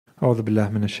أعوذ بالله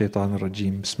من الشيطان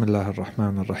الرجيم. بسم الله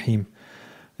الرحمن الرحيم.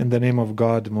 In the name of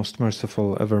God, most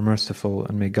merciful, ever merciful,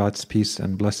 and may God's peace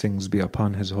and blessings be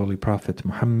upon His holy Prophet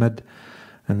Muhammad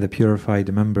and the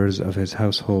purified members of his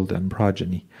household and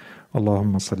progeny.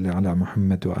 Allahumma salli ala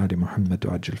Muhammad wa ali Muhammad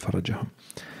wa ajil farajahum.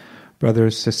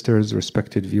 Brothers, sisters,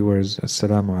 respected viewers,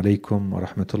 Assalamu alaikum wa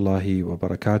rahmatullahi wa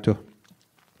barakatuh.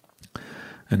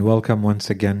 And welcome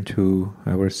once again to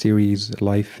our series,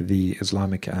 Life, the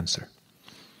Islamic Answer.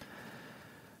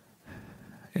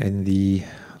 In the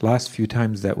last few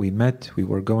times that we met, we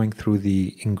were going through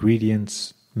the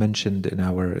ingredients mentioned in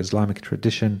our Islamic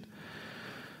tradition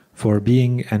for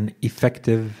being an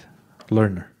effective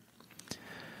learner.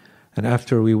 And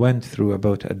after we went through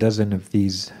about a dozen of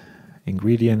these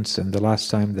ingredients, and the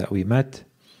last time that we met,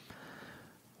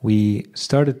 we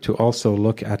started to also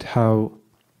look at how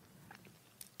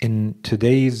in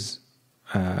today's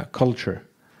culture,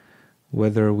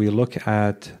 whether we look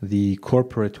at the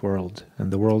corporate world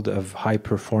and the world of high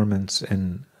performance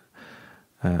in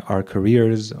our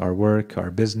careers, our work, our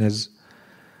business,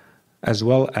 as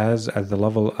well as at the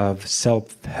level of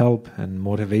self-help and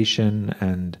motivation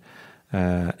and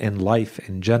in life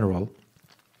in general,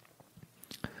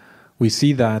 we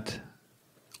see that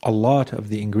a lot of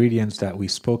the ingredients that we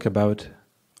spoke about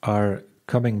are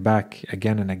coming back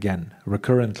again and again,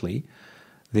 recurrently.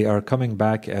 They are coming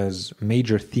back as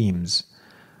major themes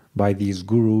by these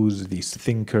gurus, these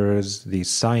thinkers, these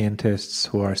scientists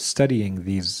who are studying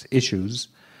these issues.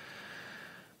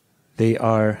 They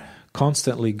are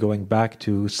constantly going back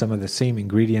to some of the same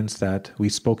ingredients that we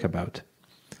spoke about.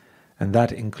 And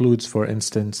that includes, for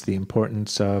instance, the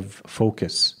importance of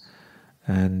focus,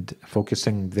 and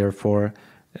focusing, therefore,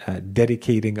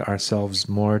 dedicating ourselves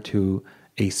more to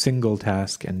a single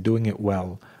task and doing it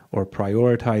well, or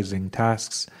prioritizing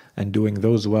tasks and doing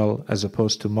those well as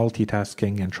opposed to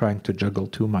multitasking and trying to juggle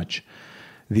too much.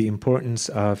 The importance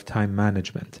of time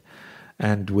management.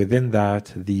 And within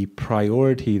that, the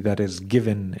priority that is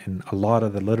given in a lot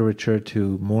of the literature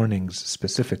to mornings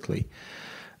specifically.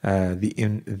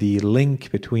 The link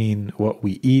between what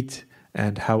we eat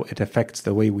and how it affects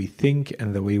the way we think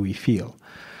and the way we feel.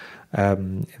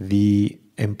 The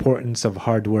importance of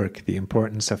hard work, the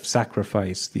importance of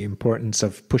sacrifice, the importance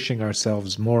of pushing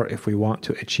ourselves more if we want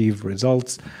to achieve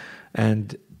results,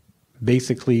 and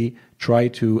basically try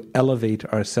to elevate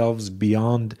ourselves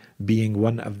beyond being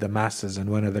one of the masses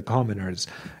and one of the commoners.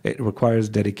 It requires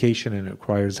dedication and it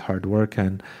requires hard work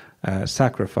and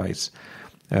sacrifice.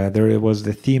 There was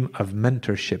the theme of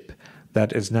mentorship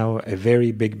that is now a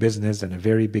very big business and a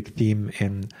very big theme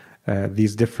in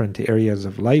these different areas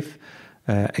of life.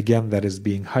 Again, that is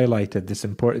being highlighted, this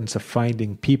importance of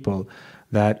finding people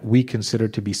that we consider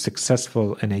to be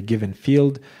successful in a given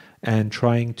field and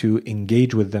trying to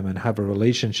engage with them and have a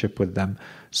relationship with them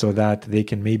so that they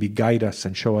can maybe guide us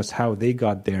and show us how they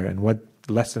got there and what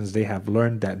lessons they have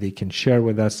learned that they can share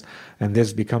with us. And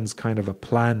this becomes kind of a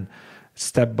plan,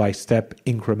 step-by-step,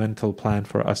 incremental plan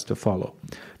for us to follow.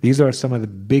 These are some of the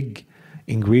big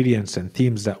ingredients and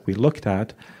themes that we looked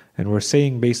at, and we're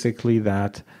saying basically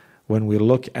that when we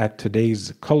look at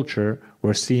today's culture,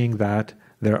 we're seeing that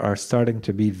there are starting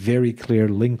to be very clear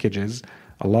linkages,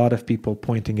 a lot of people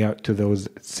pointing out to those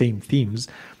same themes.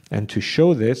 And to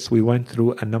show this, we went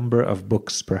through a number of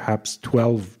books, perhaps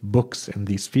 12 books in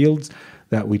these fields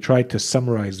that we tried to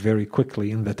summarize very quickly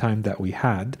in the time that we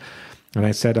had. And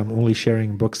I said I'm only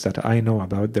sharing books that I know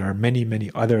about. There are many,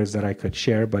 many others that I could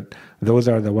share, but those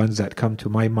are the ones that come to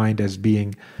my mind as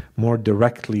being more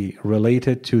directly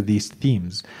related to these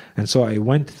themes. And so I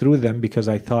went through them because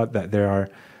I thought that there are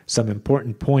some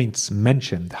important points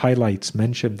mentioned, highlights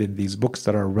mentioned in these books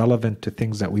that are relevant to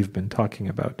things that we've been talking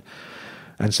about.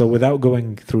 And so without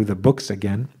going through the books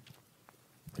again,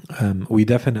 we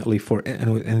definitely,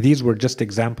 and these were just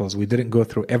examples. We didn't go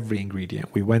through every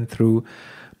ingredient. We went through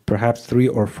perhaps 3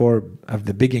 or 4 of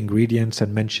the big ingredients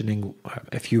and mentioning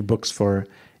a few books for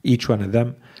each one of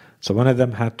them. So one of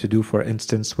them had to do, for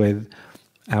instance, with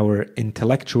our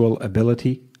intellectual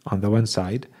ability on the one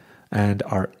side and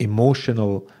our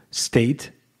emotional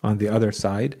state on the other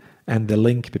side, and the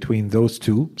link between those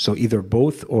two, so either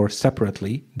both or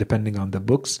separately, depending on the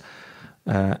books,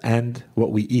 and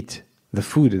what we eat, the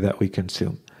food that we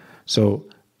consume. So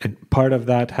and part of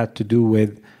that had to do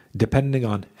with depending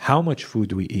on how much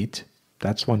food we eat.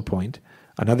 That's one point.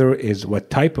 Another is what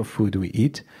type of food we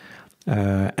eat,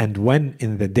 and when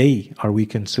in the day are we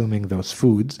consuming those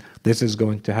foods. This is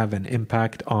going to have an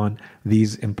impact on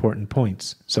these important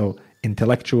points. So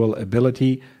intellectual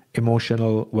ability,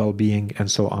 emotional well-being,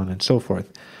 and so on and so forth.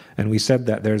 And we said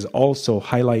that there's also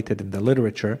highlighted in the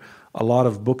literature a lot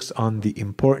of books on the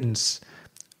importance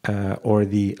or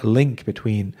the link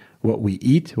between what we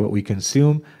eat, what we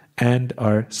consume, and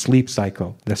our sleep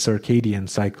cycle, the circadian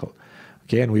cycle.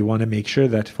 Okay, and we want to make sure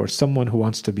that for someone who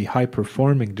wants to be high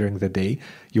performing during the day,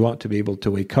 you want to be able to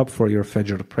wake up for your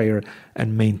Fajr prayer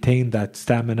and maintain that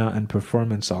stamina and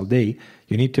performance all day.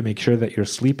 You need to make sure that you're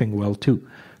sleeping well too.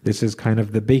 This is kind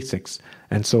of the basics.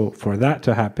 And so for that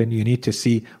to happen, you need to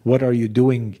see what are you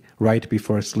doing right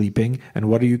before sleeping and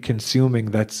what are you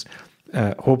consuming that's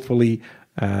hopefully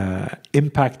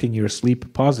impacting your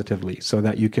sleep positively, so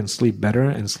that you can sleep better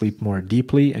and sleep more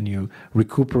deeply, and you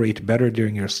recuperate better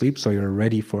during your sleep so you're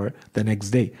ready for the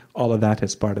next day. All of that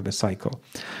is part of a cycle.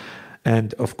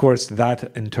 And of course,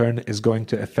 that in turn is going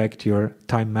to affect your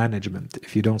time management.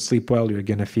 If you don't sleep well, you're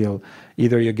going to feel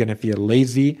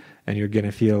lazy, and you're going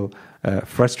to feel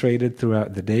frustrated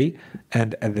throughout the day.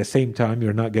 And at the same time,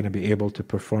 you're not going to be able to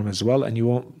perform as well, and you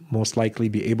won't most likely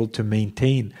be able to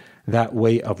maintain that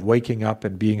way of waking up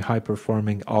and being high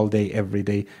performing all day, every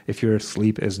day, if your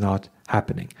sleep is not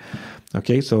happening.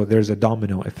 Okay, so there's a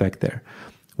domino effect there.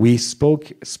 We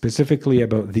spoke specifically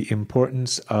about the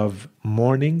importance of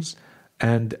mornings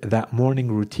and that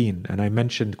morning routine. And I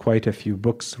mentioned quite a few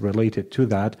books related to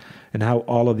that, and how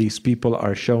all of these people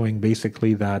are showing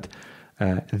basically that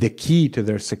the key to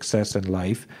their success in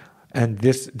life, and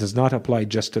this does not apply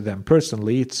just to them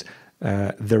personally, it's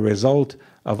the result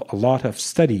of a lot of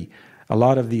study. A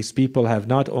lot of these people have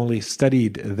not only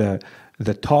studied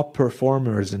the top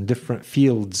performers in different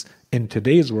fields in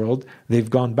today's world, they've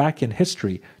gone back in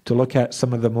history to look at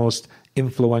some of the most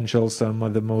influential, some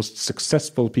of the most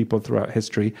successful people throughout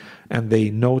history, and they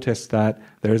notice that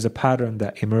there is a pattern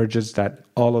that emerges, that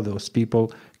all of those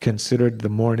people considered the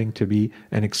morning to be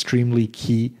an extremely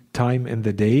key time in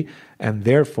the day, and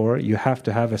therefore you have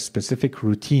to have a specific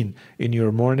routine in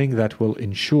your morning that will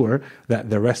ensure that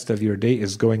the rest of your day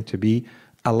is going to be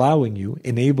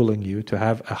enabling you to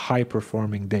have a high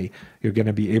performing day. You're going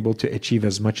to be able to achieve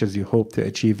as much as you hope to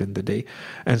achieve in the day.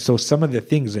 And so some of the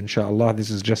things, inshallah, this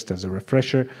is just as a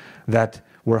refresher, that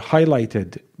were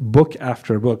highlighted book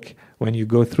after book when you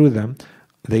go through them.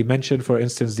 They mention, for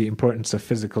instance, the importance of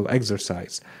physical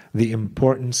exercise, the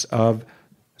importance of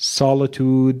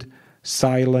solitude,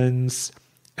 silence,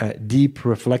 deep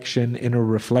reflection, inner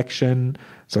reflection.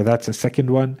 So that's a second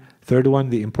one. Third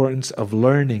one, the importance of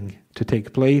learning to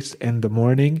take place in the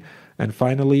morning. And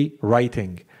finally,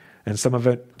 writing. And some of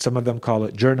them call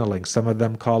it journaling, some of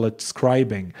them call it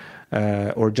scribing,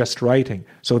 or just writing.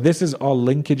 So this is all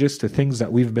linkages to things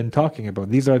that we've been talking about.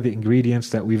 These are the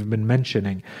ingredients that we've been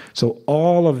mentioning. So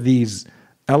all of these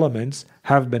elements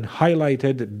have been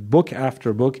highlighted book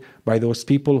after book by those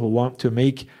people who want to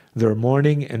make their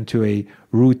morning into a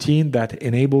routine that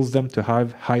enables them to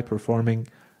have high-performing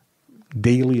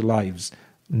daily lives,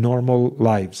 normal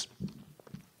lives.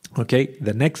 Okay,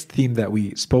 the next theme that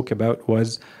we spoke about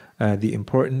was the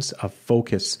importance of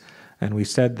focus. And we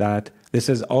said that this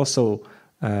is also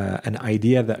an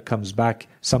idea that comes back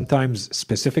sometimes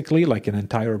specifically, like an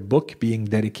entire book being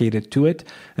dedicated to it,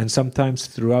 and sometimes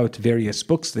throughout various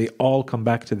books, they all come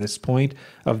back to this point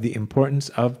of the importance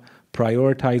of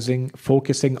prioritizing,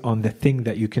 focusing on the thing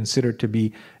that you consider to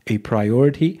be a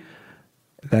priority,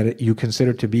 that you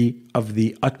consider to be of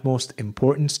the utmost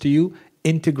importance to you,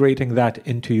 integrating that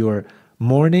into your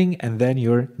morning and then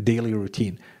your daily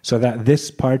routine, so that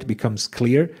this part becomes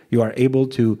clear. You are able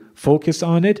to focus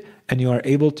on it and you are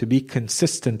able to be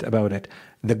consistent about it.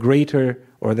 The greater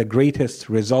or the greatest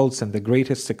results and the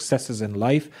greatest successes in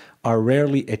life are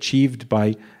rarely achieved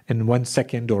in 1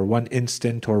 second or 1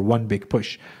 instant or one big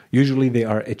push. Usually they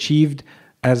are achieved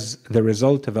as the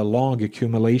result of a long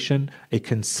accumulation, a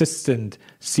consistent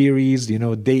series,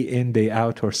 day in, day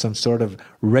out, or some sort of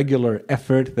regular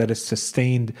effort that is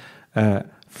sustained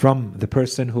from the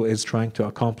person who is trying to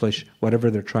accomplish whatever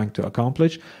they're trying to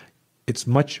accomplish. It's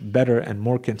much better and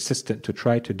more consistent to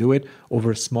try to do it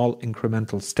over small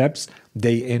incremental steps,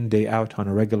 day in, day out on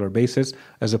a regular basis,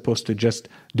 as opposed to just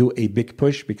do a big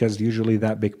push, because usually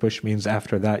that big push means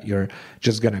after that you're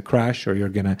just going to crash, or you're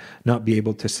going to not be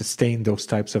able to sustain those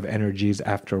types of energies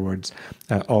afterwards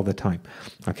all the time.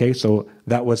 Okay, so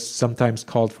that was sometimes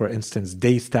called, for instance,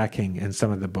 day stacking in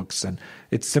some of the books. And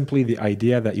it's simply the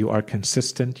idea that you are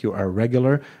consistent, you are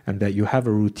regular, and that you have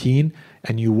a routine,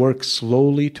 and you work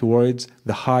slowly towards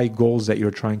the high goals that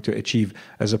you're trying to achieve,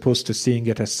 as opposed to seeing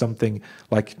it as something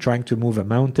like trying to move a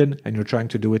mountain and you're trying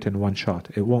to do it in one shot.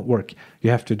 It won't work. You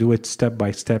have to do it step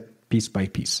by step, piece by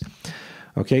piece.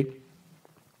 Okay?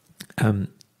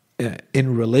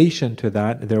 In relation to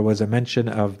that, there was a mention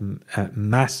of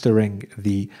mastering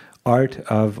the art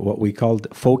of what we called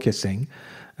focusing.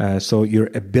 So your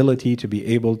ability to be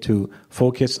able to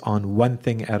focus on one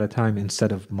thing at a time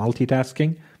instead of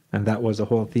multitasking. And that was a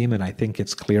whole theme, and I think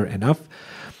it's clear enough.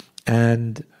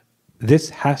 And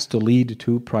this has to lead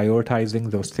to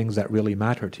prioritizing those things that really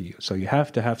matter to you. So you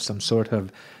have to have some sort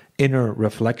of inner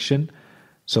reflection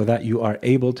so that you are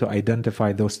able to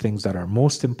identify those things that are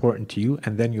most important to you,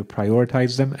 and then you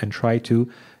prioritize them and try to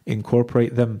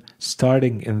incorporate them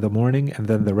starting in the morning and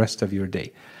then the rest of your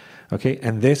day. Okay,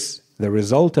 and the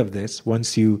result of this,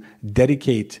 once you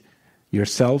dedicate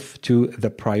yourself to the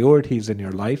priorities in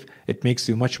your life, it makes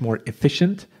you much more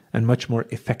efficient and much more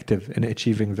effective in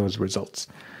achieving those results.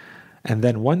 And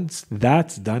then once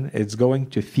that's done, it's going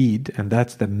to feed, and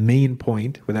that's the main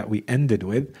point that we ended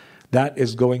with, that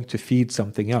is going to feed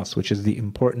something else, which is the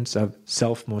importance of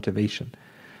self-motivation.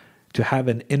 To have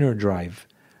an inner drive.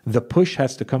 The push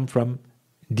has to come from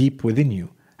deep within you,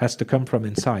 has to come from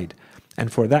inside. And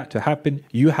for that to happen,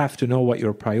 you have to know what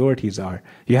your priorities are.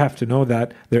 You have to know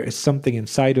that there is something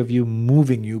inside of you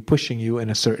moving you, pushing you in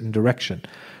a certain direction.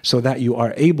 So that you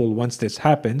are able, once this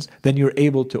happens, then you're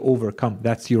able to overcome.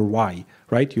 That's your why,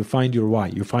 right? You find your why,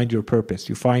 you find your purpose,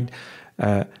 you find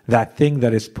that thing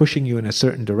that is pushing you in a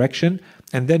certain direction,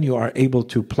 and then you are able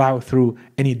to plow through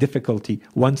any difficulty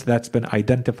once that's been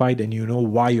identified and you know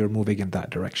why you're moving in that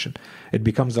direction. It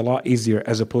becomes a lot easier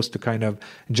as opposed to kind of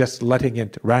just letting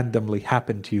it randomly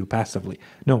happen to you passively.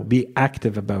 No, be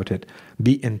active about it.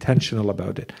 Be intentional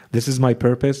about it. This is my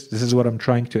purpose. This is what I'm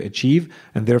trying to achieve,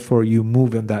 and therefore you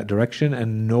move in that direction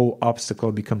and no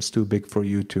obstacle becomes too big for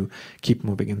you to keep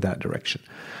moving in that direction.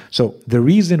 So the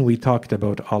reason we talked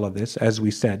about all of this, as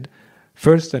we said,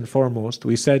 first and foremost,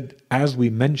 we said, as we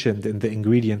mentioned in the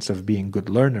ingredients of being good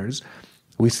learners,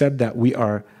 we said that we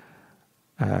are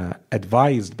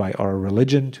advised by our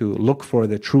religion to look for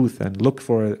the truth and look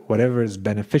for whatever is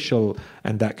beneficial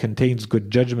and that contains good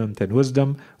judgment and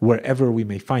wisdom wherever we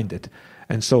may find it.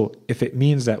 And so if it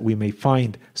means that we may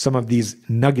find some of these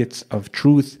nuggets of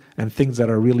truth and things that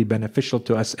are really beneficial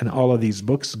to us in all of these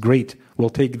books, great.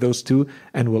 We'll take those too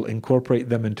and we'll incorporate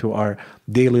them into our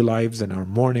daily lives and our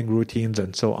morning routines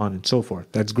and so on and so forth.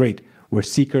 That's great. We're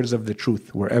seekers of the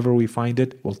truth. Wherever we find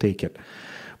it, we'll take it.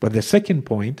 But the second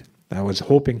point I was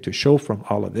hoping to show from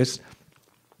all of this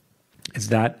is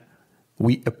that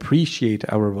we appreciate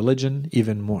our religion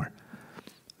even more.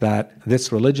 That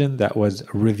this religion that was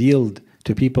revealed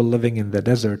to people living in the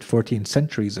desert 14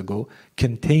 centuries ago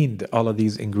contained all of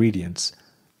these ingredients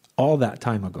all that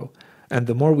time ago. And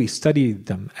the more we study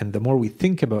them and the more we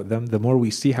think about them, the more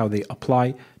we see how they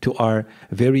apply to our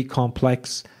very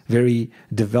complex, very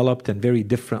developed and very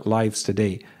different lives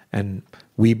today. And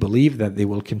we believe that they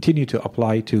will continue to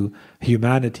apply to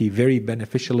humanity very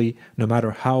beneficially, no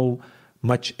matter how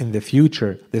much in the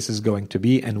future this is going to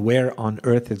be and where on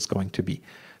earth it's going to be.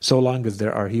 So long as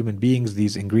there are human beings,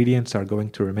 these ingredients are going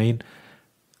to remain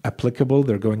applicable,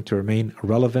 they're going to remain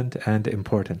relevant and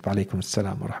important. Wa alaikum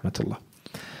assalam wa rahmatullah.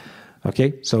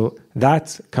 Okay, so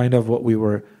that's kind of what we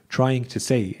were trying to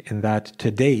say, in that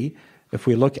today, if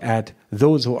we look at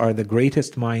those who are the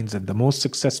greatest minds and the most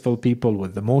successful people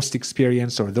with the most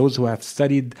experience, or those who have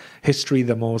studied history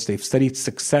the most, they've studied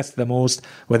success the most,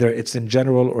 whether it's in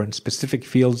general or in specific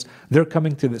fields, they're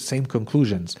coming to the same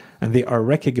conclusions and they are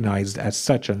recognized as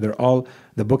such, and they're all,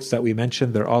 the books that we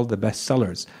mentioned, they're all the best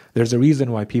sellers. There's a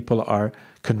reason why people are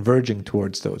converging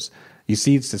towards those. You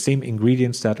see, it's the same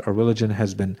ingredients that our religion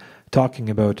has been talking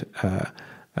about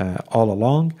all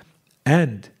along.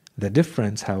 And the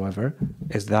difference, however,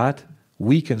 is that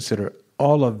we consider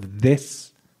all of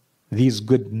these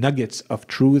good nuggets of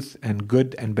truth and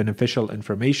good and beneficial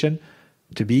information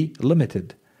to be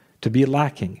limited, to be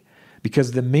lacking.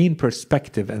 Because the main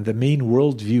perspective and the main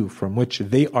worldview from which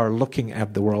they are looking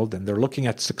at the world, and they're looking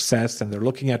at success and they're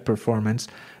looking at performance,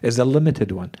 is a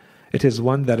limited one. It is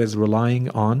one that is relying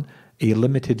on a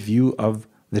limited view of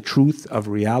the truth, of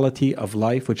reality, of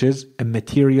life, which is a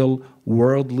material,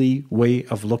 worldly way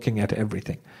of looking at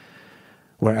everything.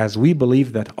 Whereas we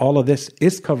believe that all of this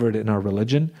is covered in our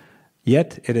religion,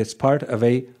 yet it is part of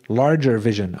a larger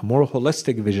vision, a more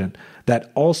holistic vision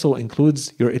that also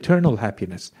includes your eternal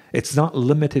happiness. It's not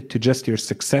limited to just your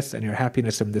success and your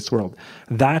happiness in this world.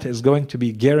 That is going to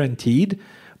be guaranteed,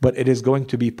 but it is going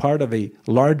to be part of a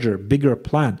larger, bigger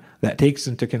plan that takes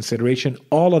into consideration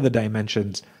all of the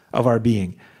dimensions of our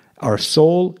being, our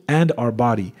soul and our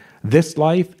body, this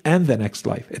life and the next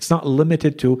life. It's not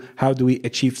limited to how do we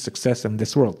achieve success in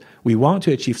this world. We want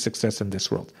to achieve success in this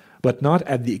world, but not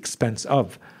at the expense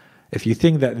of. If you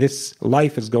think that this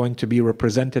life is going to be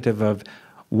representative of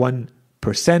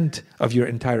 1% of your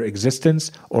entire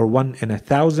existence, or 1 in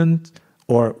 1,000,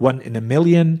 or 1 in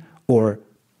 1,000,000, or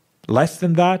less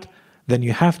than that, then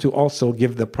you have to also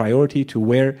give the priority to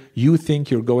where you think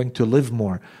you're going to live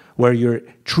more, where your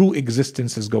true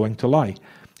existence is going to lie,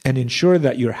 and ensure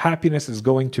that your happiness is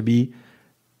going to be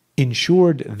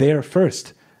ensured there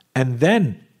first. And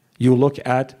then you look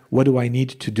at, what do I need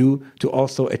to do to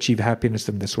also achieve happiness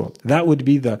in this world? That would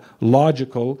be the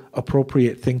logical,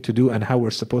 appropriate thing to do, and how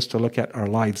we're supposed to look at our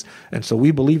lives. And so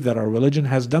we believe that our religion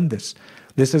has done this.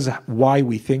 This is why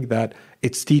we think that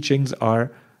its teachings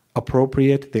are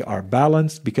appropriate, they are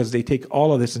balanced, because they take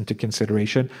all of this into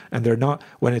consideration. And they're not,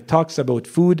 when it talks about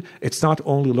food, it's not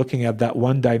only looking at that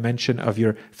one dimension of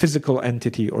your physical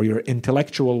entity or your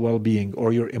intellectual well-being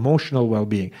or your emotional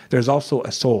well-being. There's also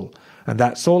a soul, and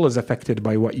that soul is affected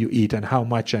by what you eat and how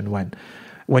much and when.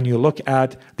 When you look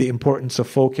at the importance of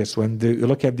focus, you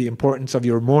look at the importance of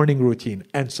your morning routine,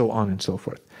 and so on and so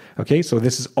forth. Okay, so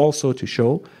this is also to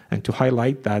show and to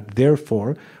highlight that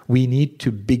therefore we need to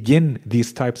begin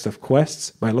these types of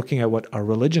quests by looking at what our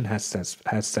religion has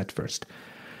said first.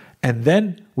 And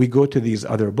then we go to these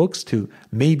other books to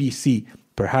maybe see,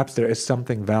 perhaps there is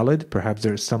something valid, perhaps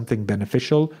there is something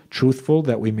beneficial, truthful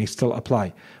that we may still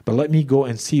apply. But let me go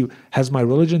and see, has my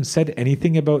religion said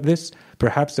anything about this?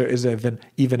 Perhaps there is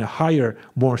even a higher,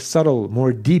 more subtle,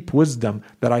 more deep wisdom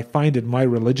that I find in my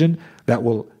religion that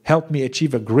will help me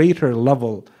achieve a greater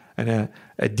level and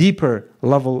a deeper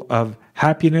level of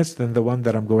happiness than the one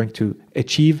that I'm going to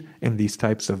achieve in these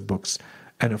types of books.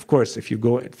 And of course, if you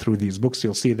go through these books,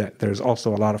 you'll see that there's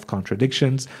also a lot of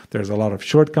contradictions, there's a lot of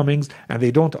shortcomings, and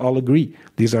they don't all agree.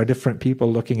 These are different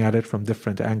people looking at it from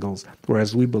different angles.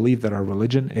 Whereas we believe that our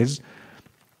religion is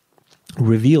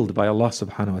revealed by Allah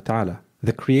subhanahu wa ta'ala,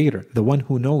 the Creator, the one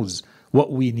who knows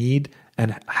what we need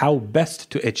and how best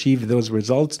to achieve those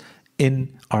results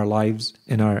in our lives,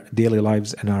 in our daily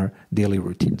lives, and our daily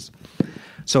routines.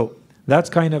 So that's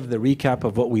kind of the recap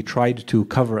of what we tried to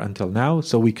cover until now.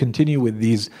 So we continue with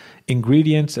these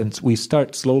ingredients, and we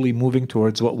start slowly moving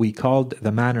towards what we called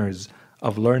the manners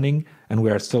of learning, and we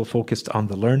are still focused on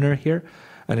the learner here.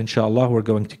 And inshallah, we're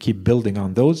going to keep building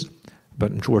on those,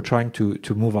 but we're trying to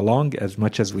move along as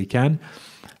much as we can.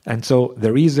 And so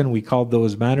the reason we call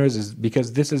those manners is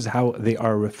because this is how they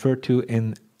are referred to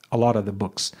in a lot of the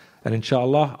books. And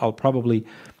inshallah, I'll probably,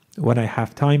 when I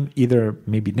have time, either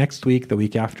maybe next week, the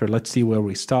week after, let's see where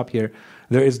we stop here.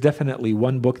 There is definitely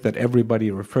one book that everybody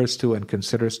refers to and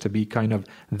considers to be kind of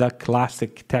the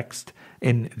classic text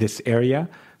in this area.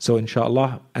 So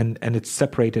inshallah, and it's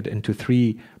separated into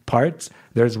 3 parts.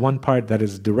 There's one part that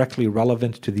is directly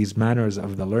relevant to these manners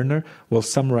of the learner. We'll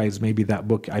summarize maybe that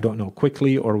book, I don't know,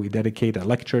 quickly, or we dedicate a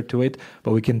lecture to it,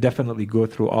 but we can definitely go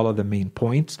through all of the main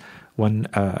points. One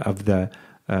of the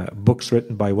books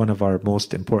written by one of our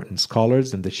most important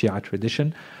scholars in the Shia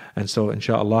tradition. And so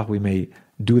inshallah we may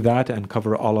do that and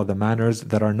cover all of the manners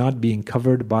that are not being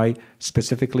covered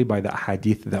specifically by the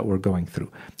hadith that we're going through.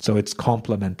 So it's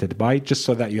complemented by, just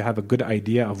so that you have a good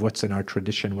idea of what's in our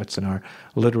tradition, what's in our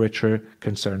literature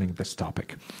concerning this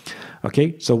topic.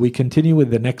 Okay, so we continue with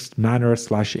the next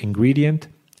manner/ingredient,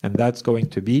 and that's going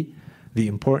to be the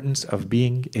importance of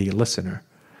being a listener.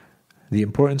 The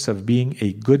importance of being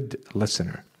a good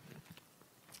listener.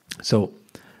 So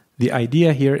the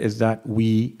idea here is that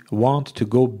we want to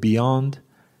go beyond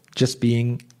just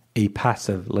being a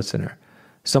passive listener.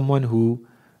 Someone who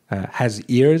has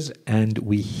ears and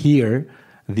we hear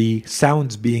the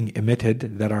sounds being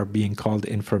emitted that are being called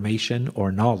information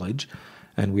or knowledge.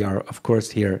 And we are, of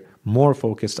course, here more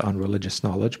focused on religious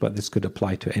knowledge, but this could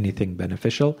apply to anything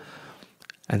beneficial.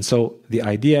 And so the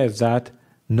idea is that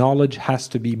knowledge has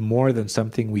to be more than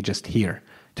something we just hear.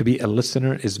 To be a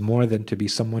listener is more than to be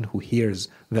someone who hears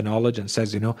the knowledge and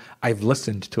says, I've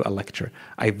listened to a lecture,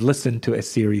 I've listened to a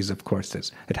series of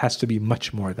courses. It has to be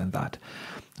much more than that.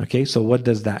 Okay, so what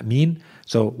does that mean?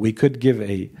 So we could give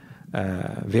a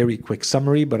very quick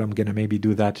summary, but I'm going to maybe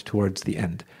do that towards the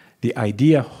end. The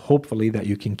idea, hopefully, that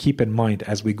you can keep in mind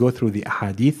as we go through the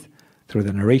ahadith, through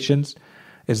the narrations,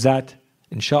 is that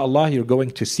inshallah, you're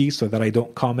going to see, so that I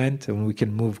don't comment and we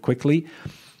can move quickly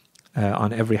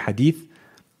on every hadith.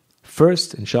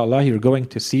 First, inshallah, you're going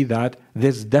to see that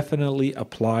this definitely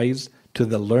applies to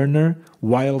the learner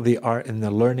while they are in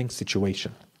the learning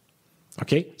situation.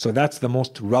 Okay, so that's the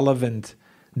most relevant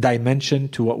dimension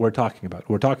to what we're talking about.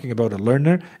 We're talking about a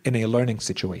learner in a learning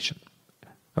situation.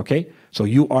 Okay, so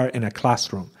you are in a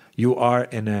classroom, you are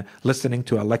listening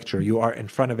to a lecture, you are in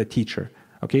front of a teacher.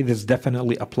 Okay, this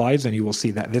definitely applies, and you will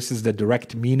see that this is the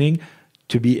direct meaning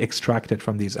to be extracted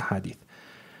from these ahadith.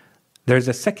 There's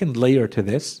a second layer to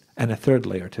this and a third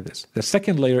layer to this. The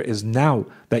second layer is, now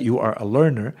that you are a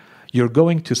learner, you're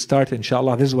going to start,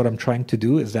 inshallah, this is what I'm trying to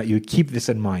do, is that you keep this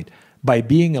in mind. By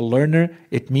being a learner,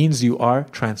 it means you are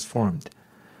transformed.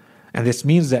 And this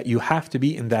means that you have to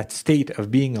be in that state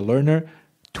of being a learner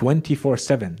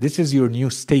 24/7. This is your new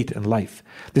state in life.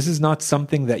 This is not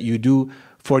something that you do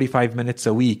 45 minutes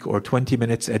a week or 20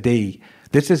 minutes a day.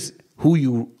 This is who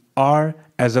you are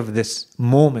as of this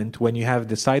moment when you have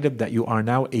decided that you are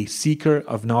now a seeker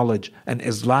of knowledge, an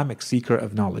Islamic seeker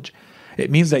of knowledge.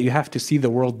 It means that you have to see the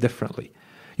world differently.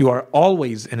 You are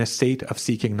always in a state of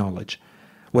seeking knowledge.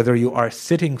 Whether you are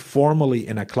sitting formally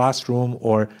in a classroom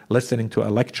or listening to a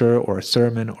lecture or a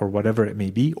sermon or whatever it may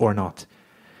be or not.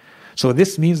 So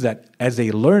this means that as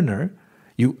a learner,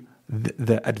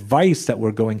 the advice that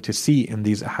we're going to see in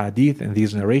these ahadith and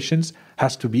these narrations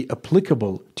has to be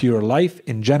applicable to your life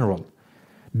in general.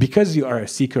 Because you are a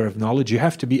seeker of knowledge, you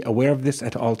have to be aware of this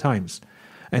at all times.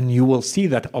 And you will see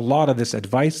that a lot of this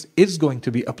advice is going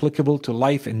to be applicable to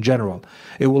life in general.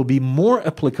 It will be more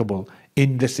applicable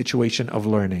in the situation of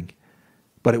learning,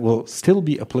 but it will still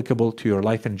be applicable to your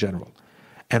life in general.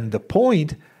 And the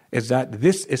point is that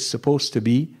this is supposed to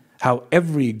be how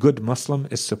every good Muslim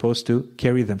is supposed to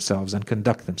carry themselves and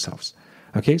conduct themselves.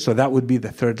 Okay, so that would be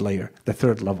the third layer, the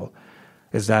third level,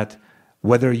 is that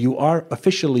whether you are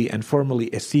officially and formally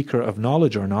a seeker of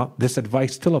knowledge or not, this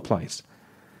advice still applies.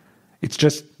 It's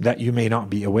just that you may not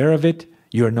be aware of it,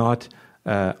 you're not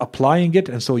applying it,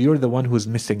 and so you're the one who's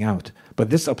missing out. But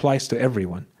this applies to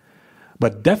everyone.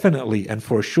 But definitely and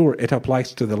for sure, it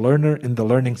applies to the learner in the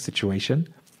learning situation,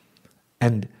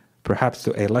 and perhaps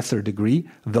to a lesser degree,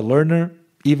 the learner,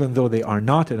 even though they are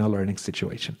not in a learning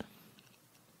situation.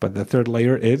 But the third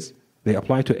layer is, they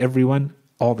apply to everyone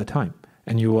all the time.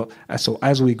 And you will, so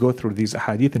as we go through these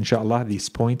ahadith, inshallah, these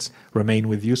points remain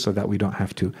with you so that we don't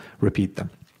have to repeat them.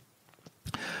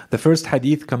 The first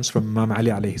hadith comes from Imam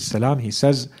Ali alayhi salam. He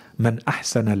says, "Man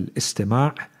ahsana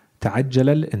al-istima' ta'ajjal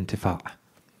al-intifa'."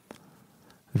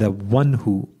 The one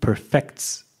who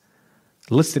perfects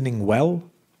listening well,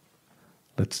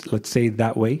 let's say it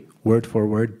that way, word for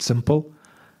word, simple.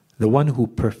 The one who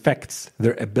perfects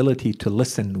their ability to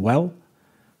listen well,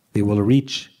 they will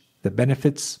reach the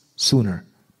benefits sooner,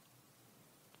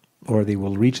 or they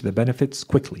will reach the benefits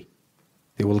quickly.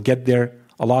 They will get there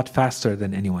a lot faster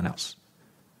than anyone else.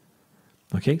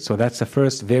 Okay, so that's the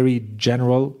first very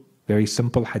general, very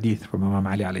simple hadith from Imam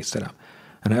Ali alayhi salam.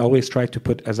 And I always try to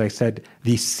put, as I said,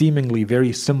 these seemingly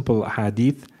very simple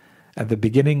hadith at the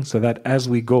beginning, so that as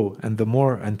we go, and the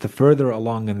more and the further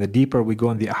along and the deeper we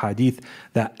go in the ahadith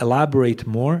that elaborate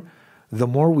more, the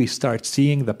more we start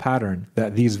seeing the pattern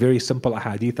that these very simple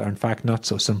ahadith are in fact not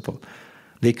so simple.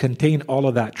 They contain all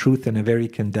of that truth in a very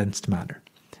condensed manner,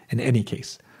 in any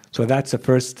case. So that's the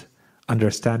first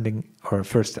understanding, or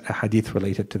first hadith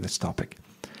related to this topic.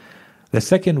 The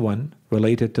second one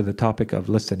related to the topic of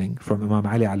listening from Imam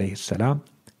Ali alayhi salam,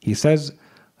 he says,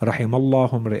 رحم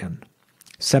الله امرئا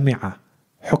سمع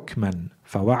حكما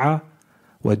فوعى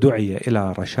ودعي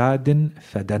إلى رشاد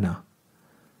فدنا.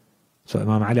 So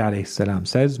Imam Ali alayhi salam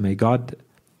says, may God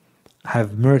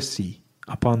have mercy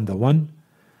upon the one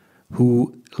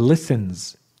who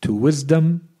listens to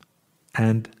wisdom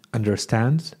and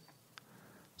understands.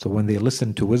 So when they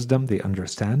listen to wisdom, they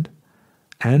understand.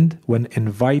 And when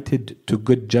invited to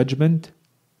good judgment,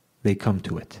 they come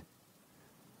to it.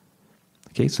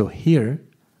 Okay, so here,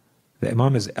 the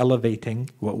Imam is elevating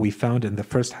what we found in the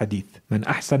first hadith. من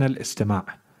أحسن الاستماع.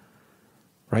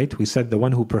 Right? We said the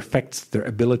one who perfects their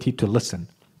ability to listen.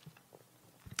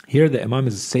 Here the Imam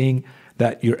is saying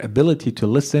that your ability to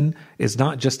listen is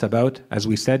not just about, as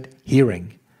we said,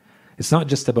 hearing. It's not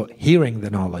just about hearing the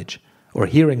knowledge or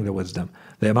hearing the wisdom.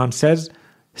 The Imam says,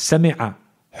 سمع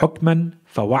حكما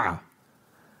فوعى.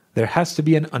 There has to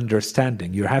be an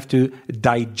understanding. You have to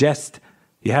digest,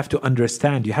 you have to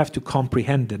understand, you have to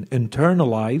comprehend and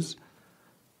internalize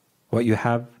what you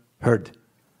have heard.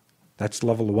 That's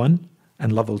level 1.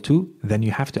 And level 2, then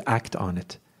you have to act on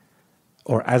it.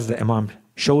 Or as the Imam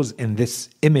shows in this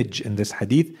image, in this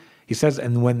hadith, he says,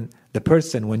 and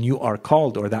when you are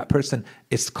called, or that person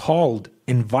is called,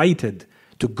 invited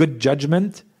to good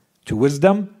judgment, to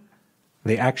wisdom,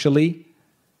 they actually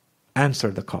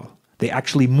answer the call. They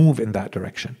actually move in that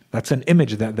direction. That's an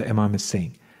image that the Imam is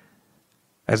saying.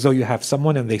 As though you have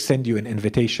someone and they send you an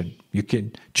invitation. You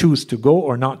can choose to go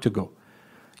or not to go.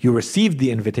 You received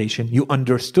the invitation, you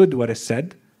understood what is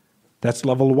said. That's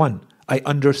level 1. I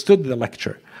understood the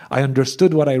lecture. I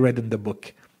understood what I read in the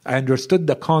book. I understood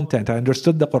the content. I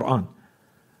understood the Quran.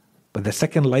 But the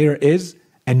second layer is,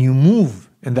 and you move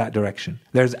in that direction.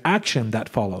 There's action that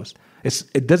follows.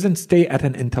 It doesn't stay at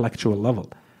an intellectual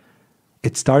level.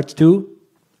 It starts to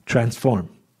transform,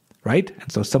 right?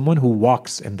 And so someone who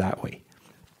walks in that way.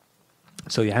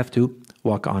 So you have to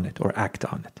walk on it or act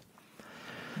on it.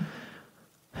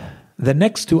 The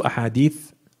next two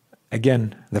ahadith,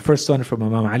 again, the first one from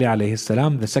Imam Ali alayhi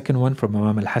salam, the second one from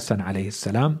Imam al-Hasan alayhi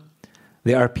salam,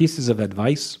 they are pieces of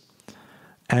advice,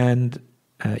 and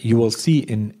you will see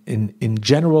in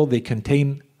general they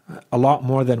contain a lot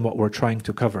more than what we're trying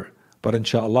to cover. But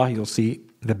inshallah you'll see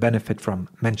the benefit from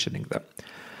mentioning them.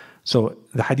 So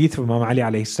the hadith of Imam Ali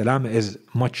alayhi salam is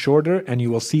much shorter, and you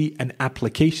will see an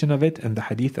application of it in the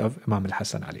hadith of Imam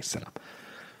al-Hasan alayhi salam.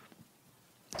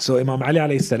 So Imam Ali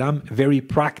alayhi salam, very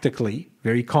practically,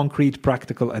 very concrete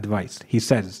practical advice. He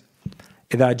says,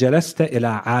 إِذَا جَلَسْتَ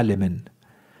إِلَىٰ عَالِمٍ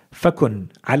فَكُنْ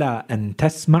عَلَىٰ أَن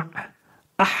تَسْمَعْ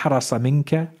أَحْرَصَ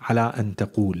مِنْكَ عَلَىٰ أَن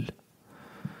تَقُولَ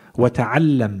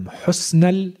وَتَعَلَّمْ حُسْنَ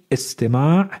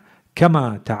الْإِسْتِمَاعِ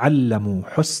كَمَا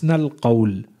تَعَلَّمُوا حُسْنَ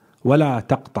الْقَوْلِ وَلَا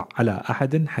تَقْطَعْ عَلَىٰ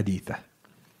أَحَدٍ حَدِيثَهُ.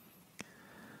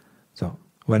 So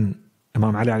when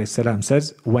Imam Ali alayhi salam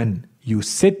says, when you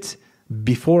sit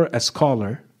before a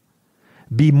scholar,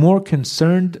 be more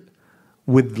concerned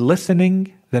with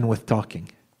listening than with talking.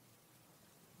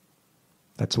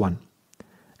 That's one.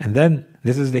 And then,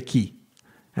 this is the key.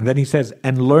 And then he says,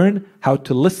 and learn how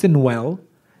to listen well,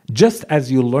 just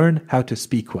as you learn how to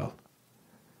speak well.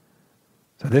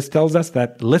 So this tells us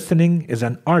that listening is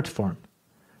an art form.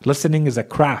 Listening is a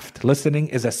craft. Listening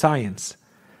is a science.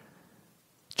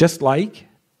 Just like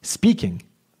speaking.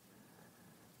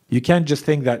 You can't just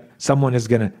think that someone is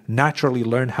going to naturally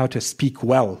learn how to speak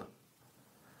well.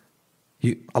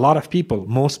 A lot of people,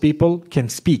 most people can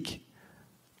speak.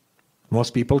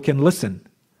 Most people can listen.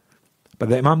 But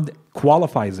the Imam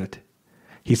qualifies it.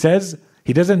 He says,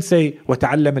 he doesn't say,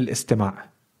 وَتَعَلَّمَ الْإِسْتِمَاعِ.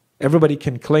 Everybody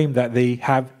can claim that they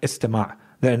have istima',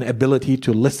 an ability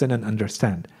to listen and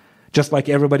understand. Just like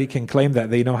everybody can claim that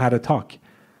they know how to talk.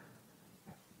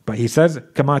 But he says,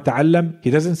 كَمَا تَعَلَّمْ. He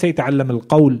doesn't say تَعَلَّمَ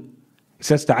الْقَوْلِ. He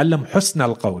says, تَعَلَّمْ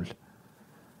حُسْنَ الْقَوْلِ.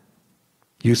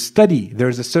 You study.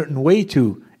 There's a certain way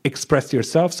to express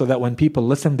yourself so that when people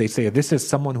listen, they say, this is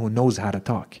someone who knows how to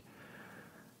talk.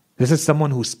 This is someone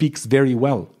who speaks very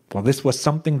well. Well, this was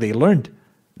something they learned.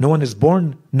 No one is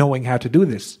born knowing how to do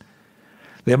this.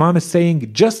 The Imam is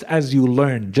saying, just as you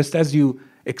learn, just as you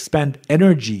expend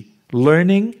energy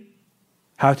learning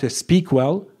how to speak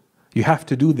well, you have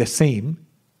to do the same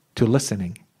to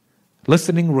listening.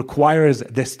 Listening requires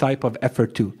this type of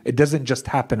effort too. It doesn't just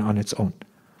happen on its own.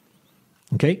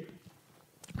 Okay?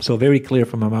 So very clear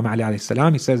from Imam Ali alayhi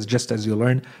salam. He says, just as you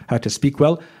learn how to speak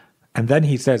well. And then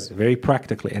he says, very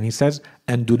practically, and he says,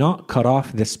 and do not cut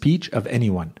off the speech of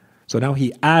anyone. So now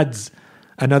he adds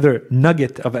another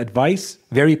nugget of advice,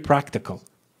 very practical.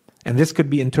 And this could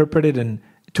be interpreted in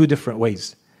two different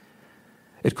ways.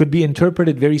 It could be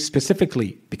interpreted very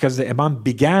specifically because the Imam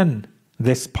began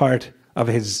this part of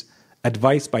his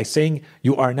advice by saying,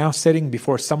 you are now sitting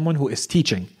before someone who is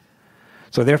teaching.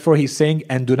 So therefore he's saying,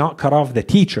 and do not cut off the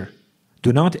teacher.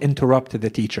 Do not interrupt the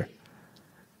teacher.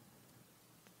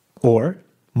 Or,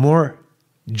 more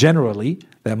generally,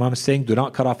 the Imam is saying, do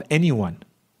not cut off anyone.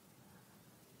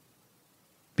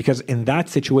 Because in that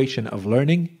situation of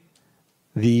learning,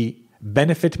 the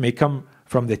benefit may come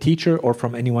from the teacher or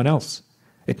from anyone else.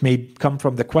 It may come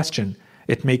from the question.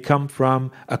 It may come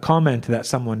from a comment that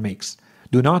someone makes.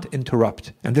 Do not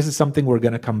interrupt. And this is something we're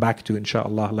going to come back to,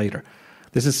 inshallah, later.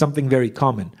 This is something very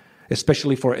common,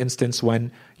 especially for instance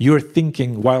when you're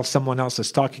thinking while someone else is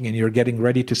talking and you're getting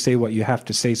ready to say what you have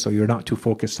to say so you're not too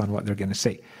focused on what they're going to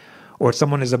say. Or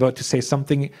someone is about to say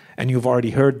something and you've already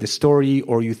heard the story,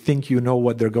 or you think you know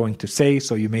what they're going to say,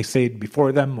 so you may say it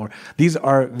before them. Or these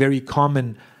are very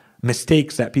common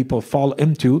mistakes that people fall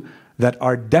into that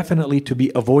are definitely to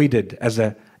be avoided as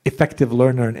an effective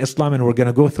learner in Islam, and we're going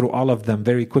to go through all of them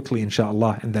very quickly,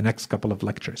 inshallah, in the next couple of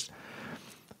lectures.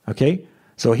 Okay?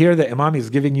 So here the Imam is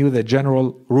giving you the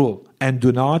general rule, and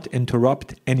do not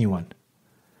interrupt anyone.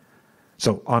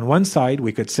 So on one side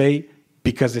we could say,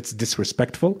 because it's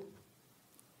disrespectful,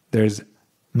 there's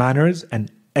manners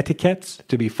and etiquettes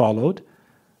to be followed,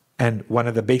 and one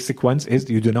of the basic ones is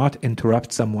you do not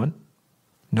interrupt someone.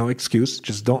 No excuse,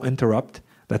 just don't interrupt.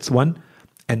 That's one.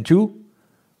 And two,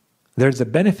 there's a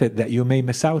benefit that you may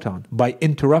miss out on by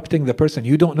interrupting the person.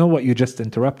 You don't know what you just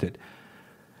interrupted.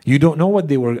 You don't know what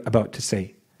they were about to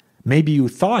say. Maybe you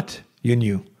thought you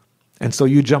knew, and so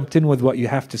you jumped in with what you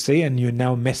have to say, and you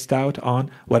now missed out on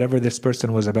whatever this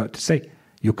person was about to say.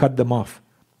 You cut them off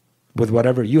with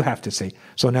whatever you have to say.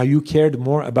 So now you cared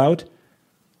more about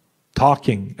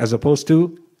talking as opposed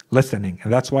to listening.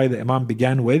 And that's why the Imam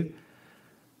began with,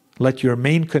 let your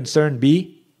main concern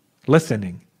be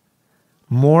listening.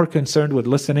 More concerned with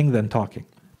listening than talking.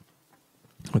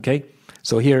 Okay?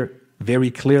 So here, very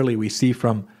clearly we see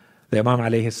from the Imam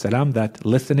alayhi salam that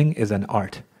listening is an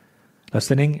art.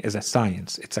 Listening is a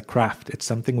science, it's a craft, it's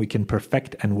something we can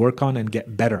perfect and work on and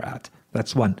get better at.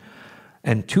 That's one.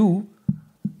 And two,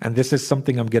 and this is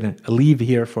something I'm going to leave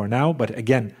here for now, but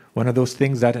again, one of those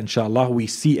things that inshallah we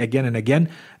see again and again.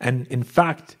 And in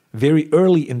fact, very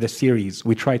early in the series,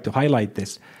 we tried to highlight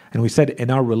this. And we said in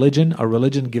our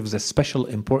religion gives a special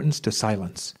importance to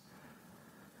silence.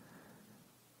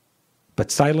 But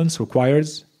silence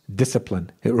requires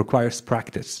discipline. It requires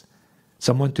practice.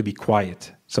 Someone to be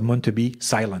quiet. Someone to be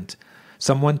silent.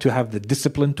 Someone to have the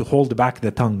discipline to hold back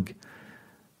the tongue.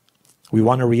 We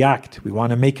want to react. We want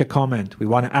to make a comment. We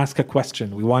want to ask a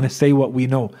question. We want to say what we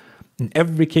know. In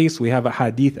every case, we have a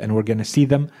hadith and we're going to see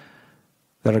them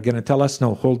that are going to tell us,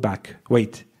 no, hold back.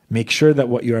 Wait. Make sure that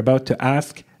what you're about to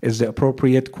ask is the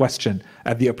appropriate question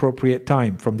at the appropriate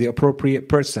time from the appropriate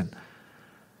person.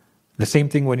 The same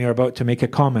thing when you're about to make a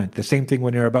comment. The same thing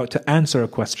when you're about to answer a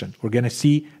question. We're going to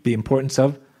see the importance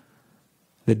of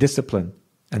the discipline.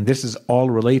 And this is all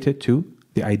related to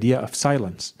the idea of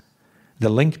silence. The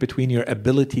link between your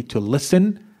ability to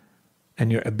listen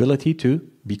and your ability to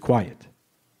be quiet.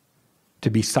 To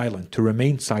be silent, to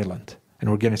remain silent. And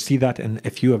we're going to see that in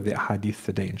a few of the hadith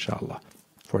today, inshallah,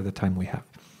 for the time we have.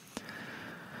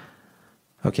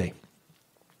 Okay.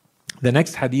 The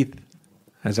next hadith,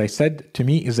 as I said, to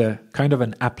me is a kind of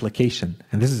an application.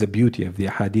 And this is the beauty of the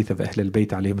hadith of Ahlul Bayt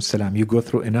alayhim salam. You go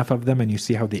through enough of them and you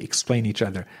see how they explain each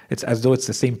other. It's as though it's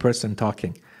the same person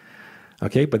talking.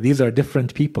 Okay, but these are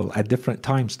different people at different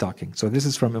times talking. So this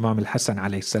is from Imam al-Hasan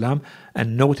alayhi salam.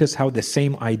 And notice how the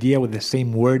same idea with the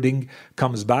same wording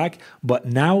comes back. But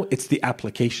now it's the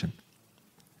application.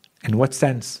 In what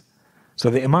sense?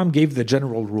 So the Imam gave the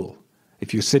general rule.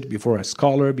 If you sit before a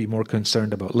scholar, be more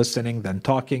concerned about listening than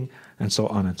talking, and so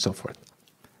on and so forth.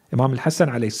 Imam al-Hasan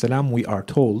alayhi salam, we are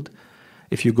told,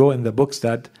 if you go in the books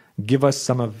that give us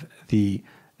some of the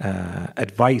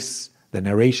advice, the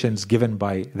narrations given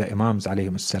by the Imams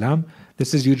alayhim salam,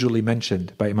 this is usually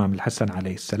mentioned by Imam al-Hasan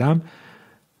alayhi salam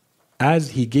as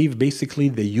he gave basically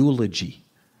the eulogy.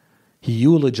 He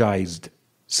eulogized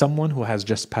someone who has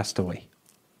just passed away.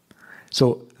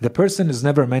 So the person is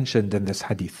never mentioned in this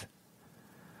hadith.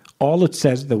 All it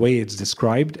says, the way it's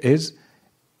described is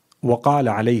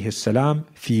وقال عليه السلام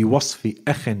في وصف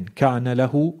أخ كان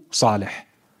له صالح.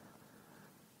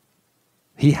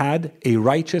 He had a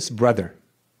righteous brother.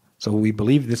 So we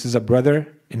believe this is a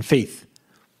brother in faith.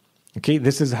 Okay,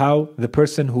 this is how the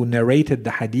person who narrated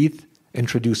the hadith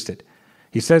introduced it.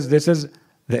 He says this is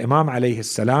the Imam alayhi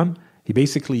salam. He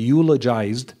basically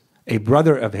eulogized a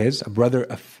brother of his, a brother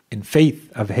in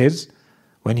faith of his,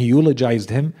 when he eulogized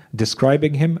him,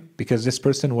 describing him because this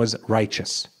person was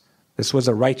righteous. This was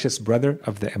a righteous brother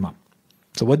of the Imam.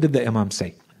 So what did the Imam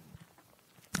say?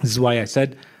 This is why I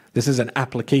said this is an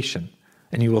application.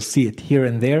 And you will see it here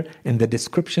and there in the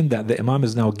description that the Imam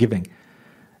is now giving.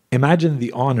 Imagine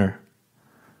the honor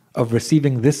of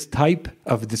receiving this type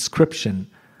of description.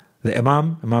 The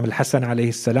Imam al-Hasan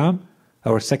alayhi salam,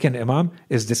 our second Imam,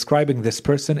 is describing this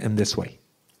person in this way.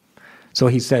 So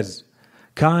he says,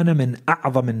 كان من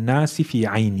أعظم الناس في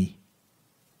عيني.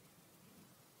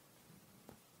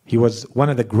 He was one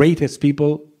of the greatest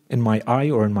people in my eye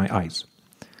or in my eyes.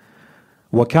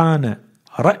 وكان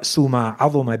رأس ما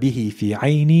عظم به في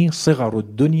عيني صغر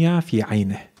الدنيا في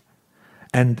عينه.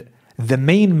 And the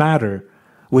main matter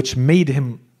which made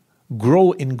him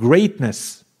grow in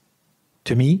greatness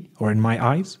to me or in my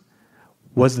eyes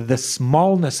was the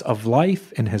smallness of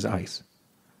life in his eyes.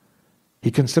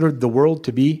 He considered the world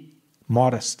to be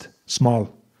modest,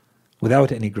 small,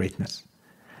 without any greatness.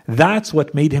 That's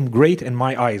what made him great in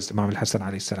my eyes, Imam al-Hasan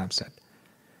alayhi salam said.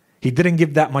 He didn't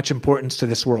give that much importance to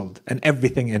this world and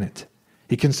everything in it.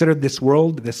 He considered this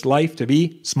world, this life to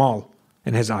be small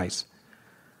in his eyes.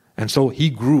 And so he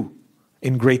grew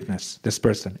in greatness, this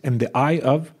person, in the eye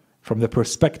of, from the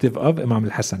perspective of Imam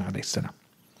al-Hasan alayhi salam.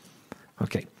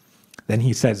 Okay. Then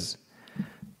he says,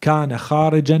 كان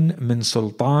خارجا من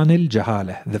سلطان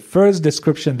الجهالة. The first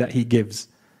description that he gives,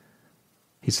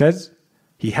 he says,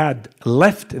 he had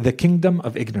left the kingdom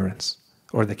of ignorance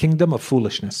or the kingdom of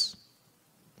foolishness.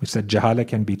 We said jahala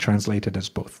can be translated as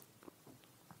both.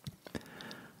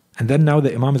 And then now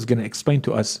the Imam is going to explain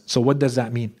to us, so what does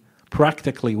that mean?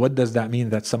 Practically, what does that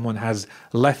mean that someone has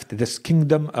left this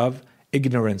kingdom of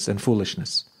ignorance and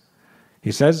foolishness?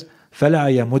 He says,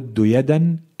 فَلَا يَمُدُّ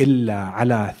يَدًا إِلَّا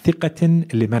عَلَى ثِقَةٍ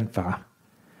لِمَنْفَعَةٍ.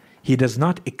 He does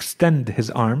not extend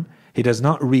his arm, he does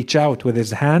not reach out with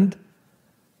his hand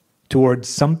towards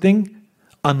something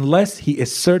unless he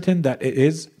is certain that it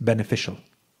is beneficial.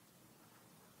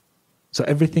 So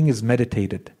everything is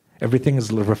meditated, everything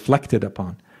is reflected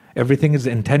upon, Everything is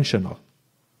intentional.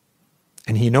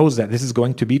 And he knows that this is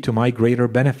going to be to my greater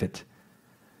benefit.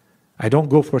 I don't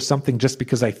go for something just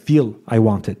because I feel I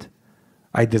want it.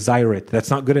 I desire it. That's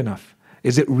not good enough.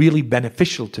 Is it really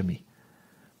beneficial to me?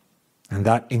 And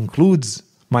that includes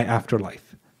my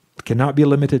afterlife. It cannot be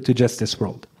limited to just this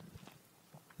world.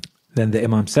 Then the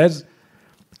Imam says,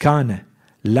 كان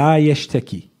لا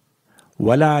يشتكي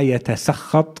ولا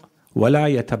يتسخط ولا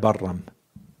يتبرم.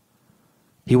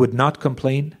 He would not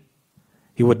complain,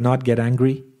 he would not get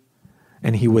angry,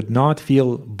 and he would not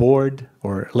feel bored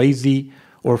or lazy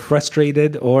or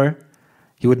frustrated, or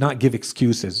he would not give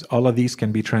excuses. All of these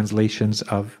can be translations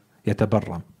of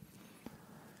يتبرم.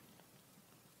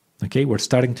 Okay, we're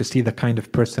starting to see the kind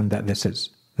of person that this is.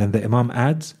 Then the Imam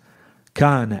adds,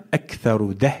 كان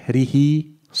أكثر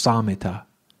دهره صامتا.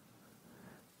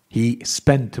 He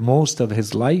spent most of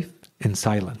his life in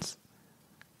silence.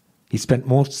 He spent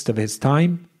most of his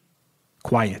time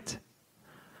quiet.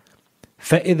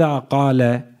 فإذا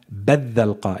قال بذ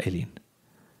القائلين.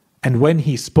 And when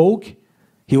he spoke,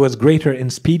 he was greater in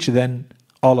speech than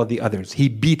all of the others. He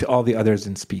beat all the others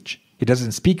in speech. He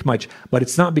doesn't speak much, but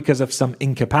it's not because of some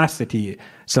incapacity,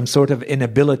 some sort of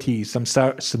inability, some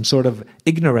sort of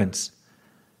ignorance.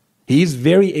 He is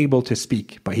very able to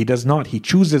speak, but he does not. He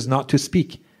chooses not to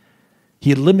speak.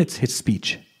 He limits his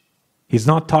speech. He's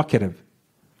not talkative.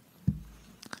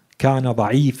 كان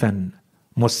ضعيفا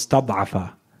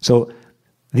مستضعفا. So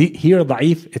here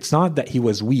ضعيف, it's not that he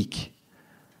was weak.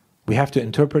 We have to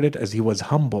interpret it as he was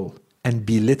humble and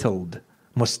belittled.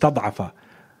 مستضعفا.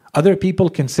 Other people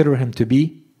consider him to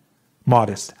be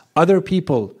modest. Other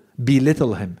people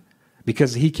belittle him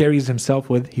because he carries himself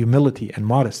with humility and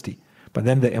modesty. But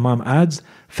then the Imam adds,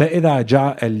 فَإِذَا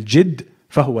جَاءَ الْجِدْ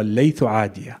فَهُوَ اللَّيْثُ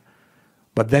عَادِيًا.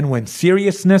 But then when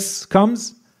seriousness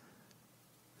comes,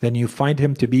 then you find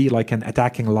him to be like an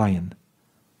attacking lion.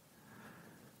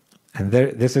 And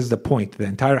this is the point. The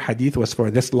entire hadith was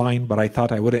for this line, but I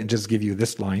thought I wouldn't just give you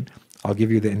this line. I'll give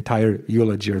you the entire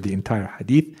eulogy or the entire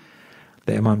hadith.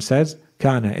 The Imam says,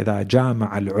 كان إذا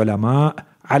جامع العلماء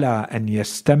على أن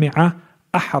يستمع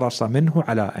أحرص منه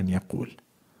على أن يقول.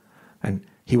 And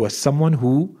he was someone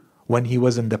who, when he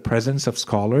was in the presence of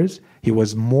scholars, he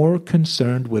was more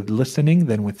concerned with listening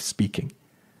than with speaking.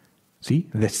 See,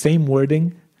 the same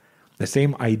wording, the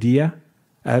same idea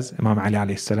as Imam Ali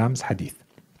alayhi salam's hadith.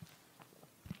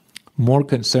 More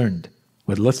concerned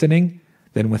with listening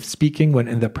than with speaking when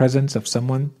in the presence of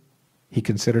someone he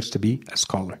considers to be a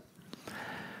scholar.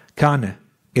 كان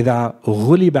إذا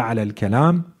غلب على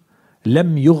الكلام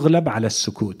لم يغلب على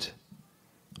السكوت.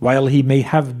 While he may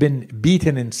have been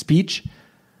beaten in speech,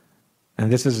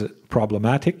 and this is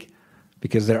problematic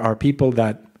because there are people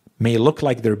that may look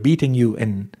like they're beating you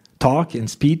in talk, in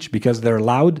speech, because they're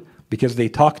loud, because they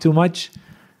talk too much,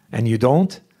 and you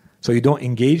don't, so you don't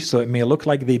engage, so it may look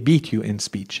like they beat you in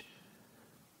speech.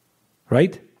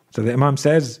 Right? So the Imam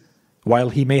says, while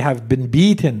he may have been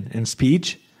beaten in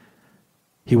speech,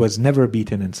 he was never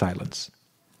beaten in silence.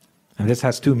 And this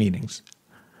has two meanings.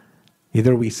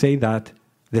 Either we say that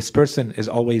this person is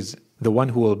always the one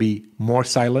who will be more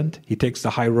silent. He takes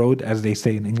the high road, as they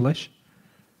say in English.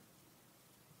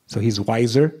 So he's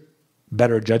wiser,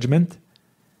 better judgment.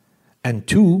 And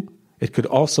two, it could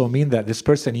also mean that this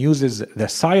person uses the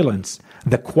silence,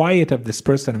 the quiet of this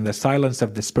person and the silence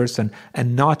of this person,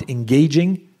 and not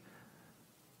engaging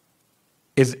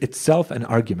is itself an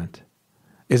argument,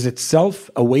 is itself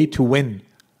a way to win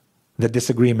the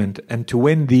disagreement and to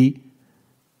win the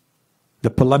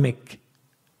polemic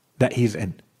that he's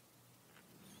in.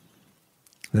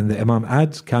 Then the Imam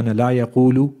adds, كان لا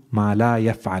يقول ما لا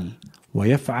يفعل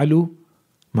ويفعل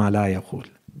ما لا يقول.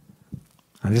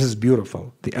 And this is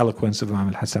beautiful, the eloquence of Imam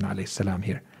al-Hasan alayhi salam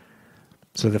here.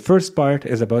 So the first part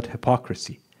is about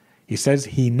hypocrisy. He says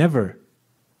he never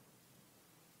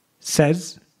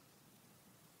says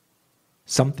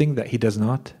something that he does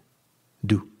not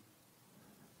do.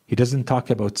 He doesn't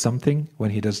talk about something when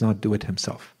he does not do it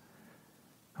himself.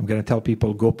 I'm going to tell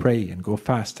people, go pray and go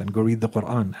fast and go read the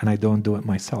Quran, and I don't do it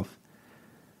myself.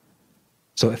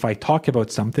 So if I talk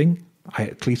about something, I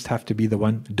at least have to be the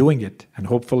one doing it, and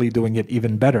hopefully doing it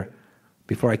even better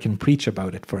before I can preach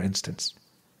about it, for instance.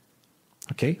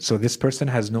 Okay, so this person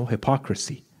has no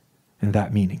hypocrisy in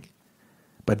that meaning.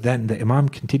 But then the Imam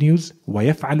continues,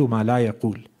 وَيَفْعَلُ مَا لَا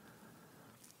يَقُولُ.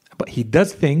 But he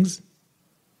does things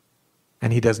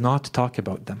and he does not talk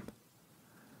about them.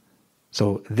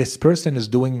 So this person is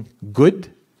doing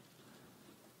good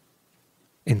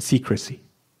in secrecy,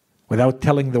 without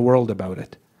telling the world about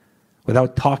it,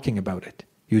 without talking about it.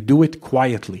 You do it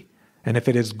quietly. And if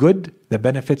it is good, the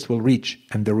benefits will reach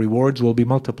and the rewards will be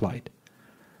multiplied.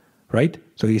 right?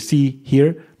 So you see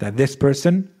here that this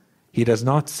person, he does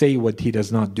not say what he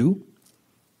does not do,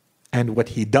 and what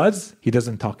he does, he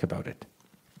doesn't talk about it.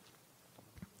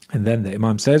 And then the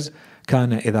Imam says,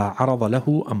 كَانَ إِذَا عَرَضَ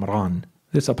لَهُ أَمْران.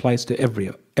 This applies to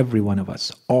every one of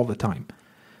us, all the time.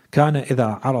 كَانَ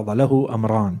إِذَا عَرَضَ لَهُ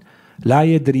أَمْران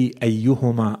لَا يَدْرِي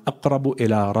أَيُّهُمَا أَقْرَبُ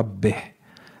إِلَى رَبِّهِ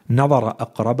نَظَرَ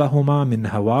أَقْرَبَهُمَا مِنْ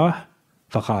هَوَاهِ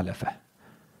فَخَالَفَهُ.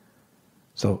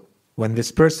 So when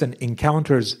this person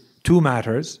encounters two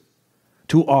matters,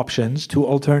 two options, two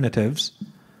alternatives,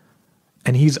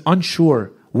 and he's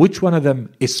unsure which one of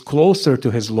them is closer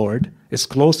to his Lord, is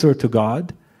closer to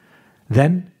God,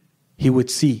 then he would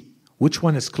see which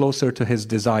one is closer to his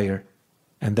desire,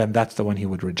 and then that's the one he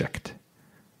would reject.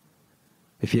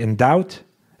 If you're in doubt,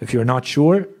 if you're not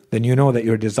sure, then you know that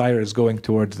your desire is going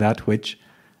towards that which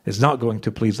is not going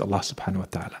to please Allah subhanahu wa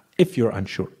ta'ala. If you're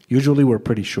unsure. Usually we're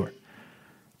pretty sure.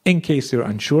 In case you're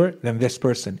unsure, then this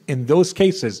person, in those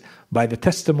cases, by the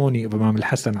testimony of Imam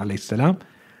al-Hasan alayhi salam,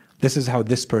 this is how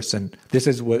this person, this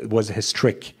is what was his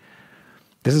trick.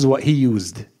 This is what he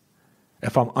used.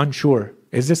 If I'm unsure,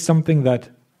 is this something that,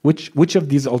 which of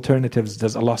these alternatives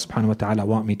does Allah subhanahu wa ta'ala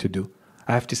want me to do?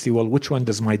 I have to see, well, which one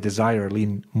does my desire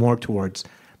lean more towards?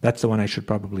 That's the one I should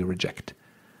probably reject.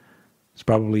 It's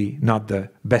probably not the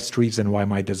best reason why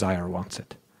my desire wants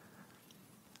it.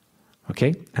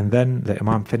 Okay? And then the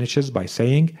Imam finishes by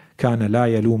saying, كَانَ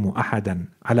لَا يَلُومُ أَحَدًا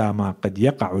عَلَى مَا قَدْ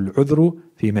يَقَعُ الْعُذْرُ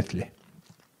فِي مِثْلِهِ.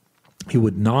 He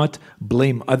would not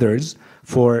blame others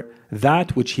for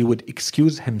that which he would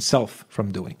excuse himself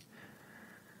from doing.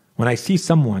 When I see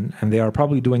someone and they are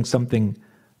probably doing something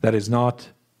that is not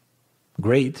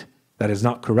great, that is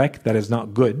not correct, that is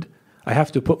not good, I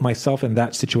have to put myself in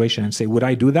that situation and say, would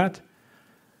I do that?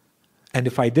 And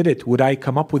if I did it, would I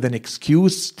come up with an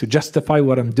excuse to justify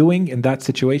what I'm doing in that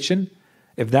situation?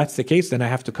 If that's the case, then I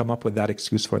have to come up with that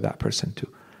excuse for that person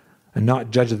too. And not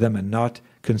judge them and not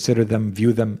consider them,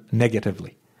 view them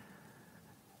negatively.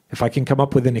 If I can come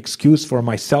up with an excuse for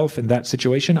myself in that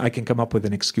situation, I can come up with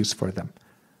an excuse for them.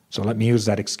 So let me use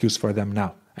that excuse for them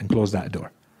now and close that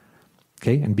door.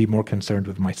 Okay, and be more concerned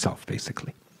with myself,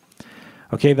 basically.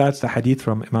 Okay, that's the hadith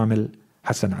from Imam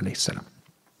al-Hasan alayhi salam.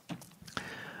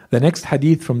 The next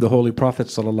hadith from the Holy Prophet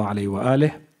sallallahu alayhi wa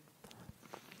alih,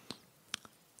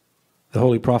 the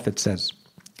Holy Prophet says,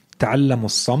 تعلموا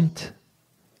الصمت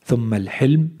ثم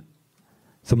الحلم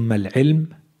ثم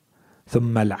العلم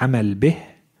ثم العمل به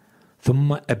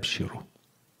ثم أبشروا.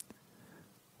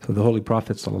 So the Holy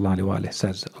Prophet sallallahu alayhi wa alih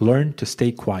says, learn to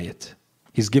stay quiet.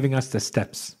 He's giving us the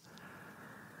steps.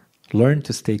 Learn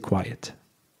to stay quiet.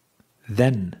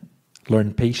 Then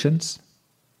learn patience.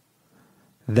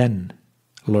 Then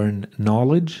learn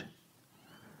knowledge.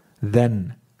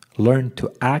 Then learn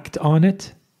to act on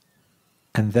it.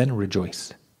 And then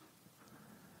rejoice.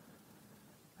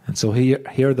 And so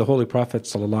here the Holy Prophet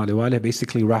ﷺ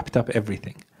basically wrapped up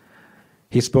everything.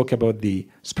 He spoke about the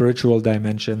spiritual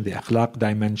dimension, the akhlaq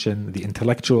dimension, the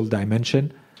intellectual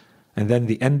dimension, and then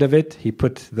the end of it, he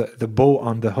put the bow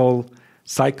on the whole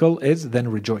cycle is then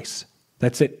rejoice.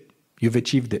 That's it. You've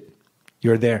achieved it.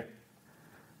 You're there.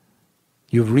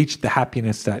 You've reached the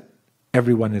happiness that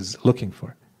everyone is looking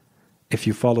for if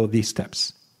you follow these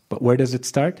steps. But where does it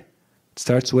start? It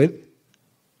starts with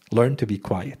learn to be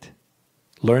quiet.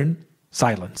 Learn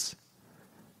silence.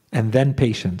 And then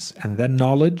patience. And then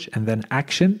knowledge. And then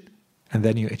action. And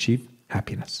then you achieve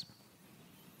happiness.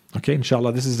 Okay,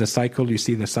 inshallah, this is the cycle. You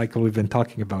see the cycle, we've been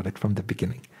talking about it from the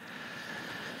beginning.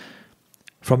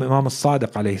 From Imam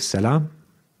al-Sadiq alayhi salam,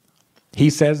 he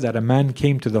says that a man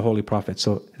came to the Holy Prophet.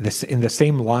 So this, in the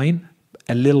same line,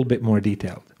 a little bit more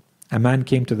detailed. A man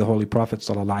came to the Holy Prophet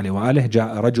sallallahu alayhi wa alihi,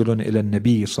 جاء رجل إلى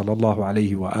النبي صلى الله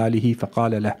عليه وآله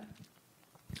فقال له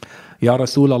يا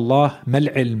رسول الله ما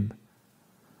العلم؟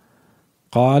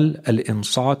 قال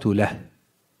الإنصات له.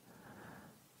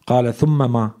 قال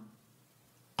ثم ما؟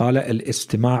 قال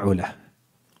الاستماع له.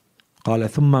 قال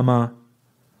ثم ما؟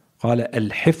 قال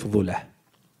الحفظ له.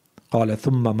 قال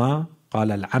ثم ما؟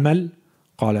 قال العمل.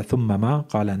 قال ثم ما؟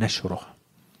 قال نشره.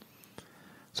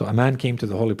 So a man came to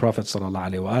the Holy Prophet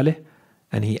ﷺ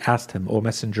and he asked him, O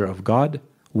Messenger of God,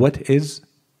 what is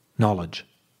knowledge?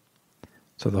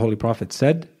 So the Holy Prophet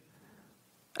said,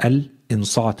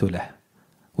 Al-insatu lah,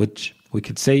 which we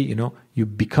could say, you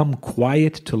become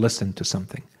quiet to listen to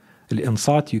something.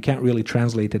 Al-insat, you can't really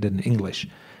translate it in English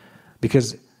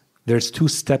because there's two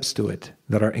steps to it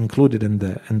that are included in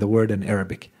the word in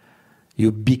Arabic.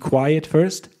 You be quiet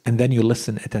first and then you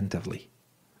listen attentively.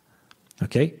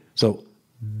 Okay? So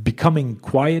becoming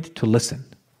quiet to listen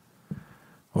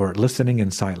or listening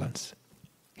in silence.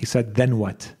 He said, then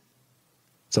what?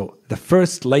 So the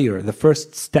first layer, the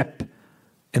first step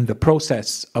in the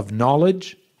process of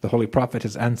knowledge, the Holy Prophet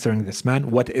is answering this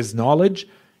man, what is knowledge?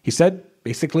 He said,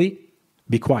 basically,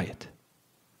 be quiet.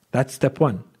 That's step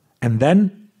one. And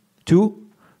then, two,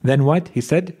 then what? He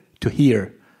said, to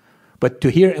hear. But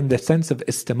to hear in the sense of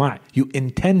istima'. You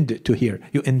intend to hear.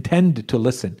 You intend to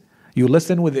listen. You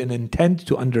listen with an intent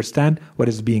to understand what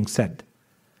is being said.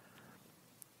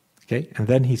 Okay? And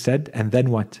then he said, and then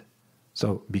what?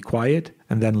 So be quiet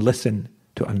and then listen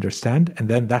to understand. And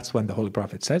then that's when the Holy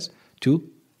Prophet says, to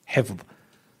hifz,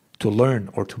 to learn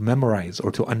or to memorize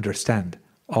or to understand.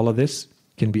 All of this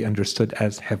can be understood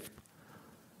as hifz.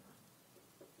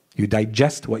 You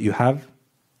digest what you have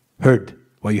heard,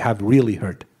 what you have really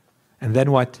heard. And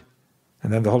then what?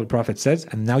 And then the Holy Prophet says,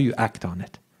 and now you act on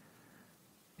it.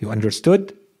 You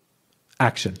understood,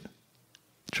 action.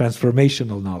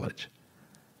 Transformational knowledge.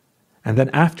 And then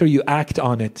after you act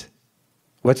on it,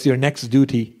 what's your next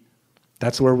duty?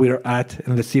 That's where we're at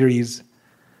in the series.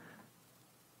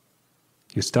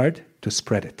 You start to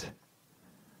spread it.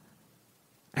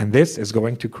 And this is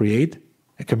going to create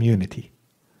a community.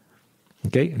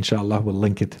 Okay, inshallah, we'll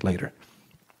link it later.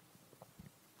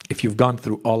 If you've gone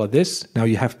through all of this, now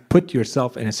you have put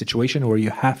yourself in a situation where you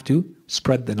have to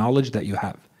spread the knowledge that you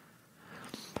have.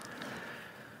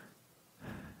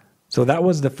 So that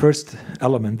was the first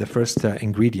element, the first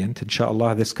ingredient.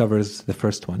 Inshallah, this covers the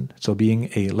first one. So being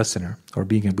a listener or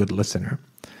being a good listener.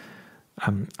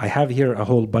 I have here a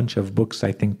whole bunch of books,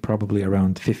 I think probably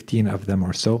around 15 of them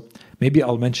or so. Maybe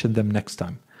I'll mention them next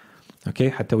time.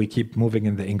 Okay, until we keep moving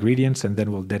in the ingredients, and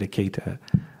then we'll dedicate a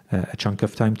chunk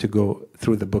of time to go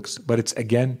through the books. But it's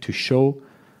again to show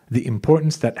the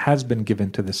importance that has been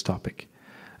given to this topic,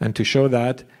 and to show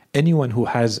that anyone who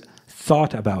has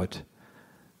thought about,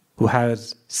 who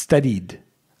has studied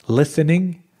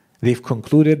listening, they've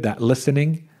concluded that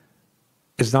listening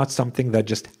is not something that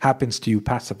just happens to you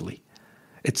passively.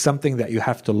 It's something that you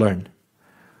have to learn.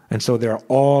 And so there are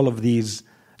all of these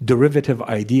derivative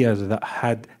ideas that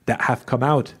have come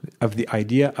out of the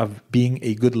idea of being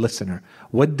a good listener.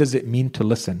 What does it mean to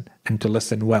listen and to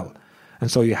listen well?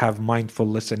 And so you have mindful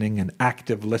listening and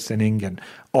active listening and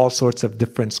all sorts of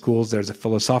different schools. There's a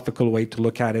philosophical way to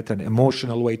look at it, an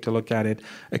emotional way to look at it,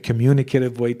 a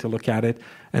communicative way to look at it.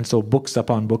 And so books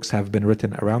upon books have been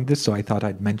written around this. So I thought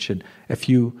I'd mention a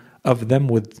few of them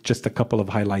with just a couple of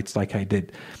highlights like I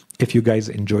did. If you guys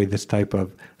enjoy this type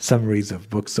of summaries of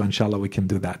books, so inshallah we can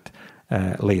do that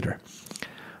later.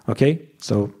 Okay,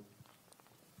 so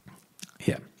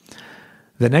yeah.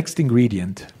 The next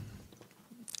ingredient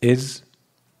is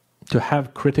to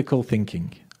have critical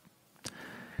thinking.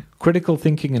 Critical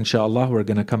thinking, inshallah, we're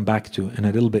going to come back to in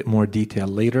a little bit more detail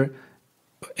later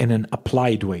in an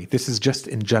applied way. This is just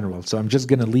in general. So I'm just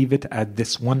going to leave it at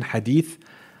this one hadith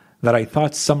that I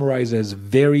thought summarizes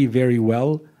very, very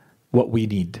well what we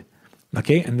need.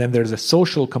 Okay, and then there's a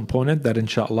social component that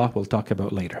inshallah we'll talk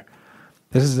about later.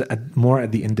 This is more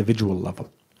at the individual level.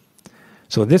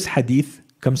 So this hadith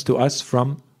comes to us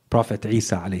from Prophet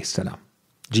Isa alayhi salam,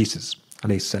 Jesus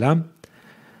alayhi salam.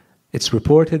 It's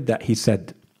reported that he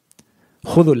said,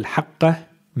 خذوا الحق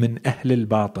من أهل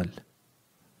الباطل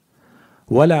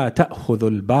ولا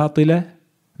تأخذوا الباطل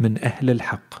من أهل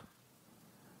الحق.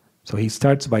 So he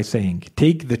starts by saying,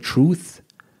 take the truth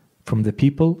from the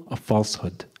people of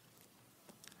falsehood,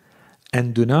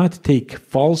 and do not take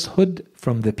falsehood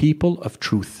from the people of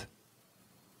truth.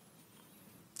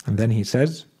 And then he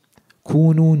says,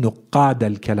 كونوا نقاد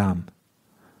الكلام.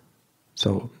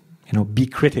 So, be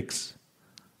critics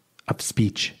of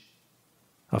speech,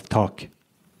 of talk.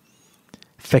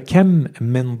 فكم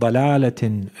من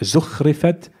ضلالة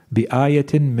زخرفت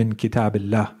بآية من كتاب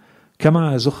الله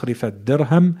كما زخرف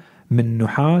الدرهم من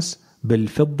نحاس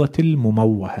بالفضة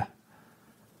المموهة.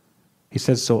 He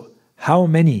says, so how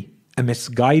many a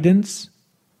misguidance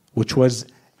which was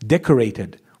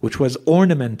decorated, which was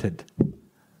ornamented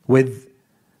with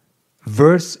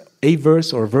a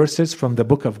verse or verses from the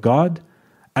book of God,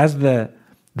 as the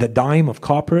dime of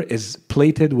copper is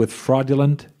plated with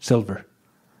fraudulent silver.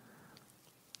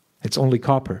 It's only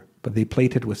copper, but they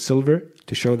plate it with silver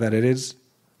to show that it is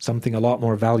something a lot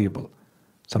more valuable,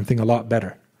 something a lot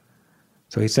better.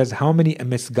 So he says, how many a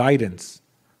misguidance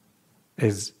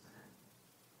is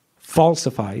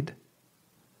falsified.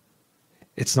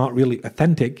 It's not really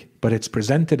authentic, but it's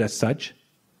presented as such.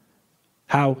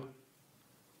 How?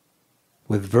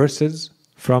 With verses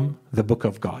from the book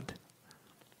of God.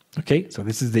 Okay, so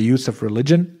this is the use of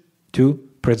religion to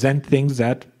present things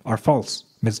that are false,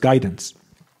 misguidance.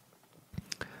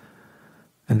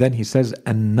 And then he says,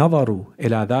 النظر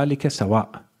إلى ذلك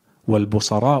سواء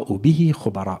والبصراء به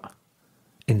خبراء.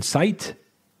 Insight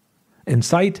In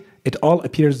sight, it all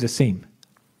appears the same.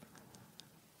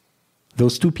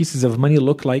 Those two pieces of money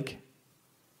look like,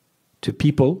 to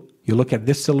people, you look at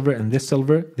this silver and this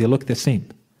silver, they look the same.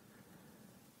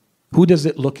 Who does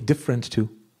it look different to?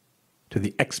 To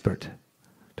the expert,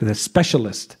 to the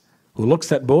specialist, who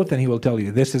looks at both and he will tell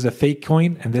you, this is a fake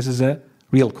coin and this is a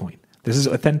real coin. This is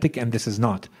authentic and this is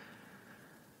not.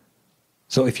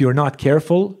 So if you're not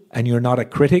careful and you're not a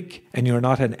critic and you're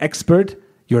not an expert,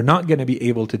 you're not going to be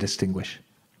able to distinguish.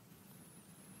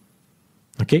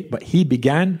 Okay, but he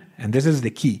began, and this is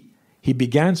the key. He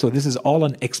began, so this is all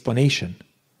an explanation.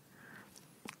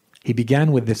 He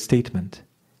began with this statement: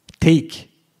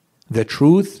 take the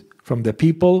truth from the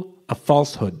people of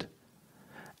falsehood,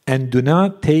 and do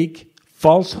not take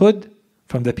falsehood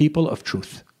from the people of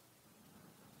truth.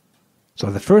 So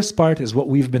the first part is what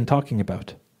we've been talking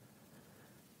about.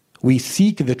 We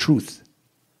seek the truth,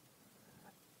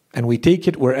 and we take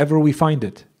it wherever we find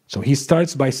it. So he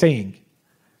starts by saying,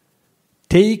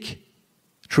 take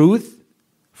truth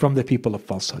from the people of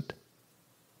falsehood.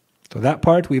 So that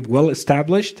part we've well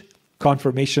established,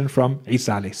 confirmation from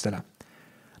Isa alayhi salam.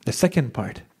 The second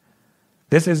part,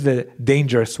 this is the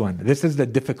dangerous one, this is the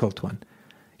difficult one.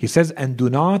 He says, and do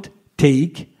not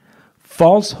take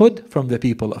falsehood from the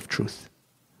people of truth.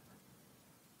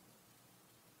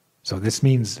 So this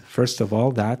means, first of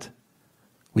all, that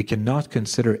we cannot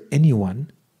consider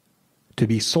anyone to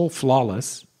be so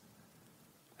flawless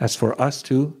as for us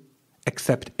to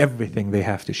accept everything they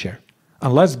have to share.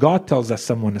 Unless God tells us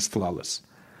someone is flawless.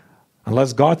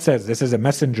 Unless God says this is a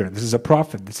messenger, this is a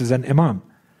prophet, this is an imam.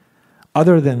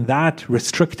 Other than that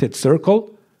restricted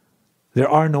circle, there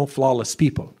are no flawless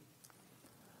people.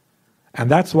 And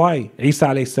that's why Isa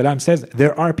alayhi salam says,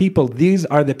 there are people, these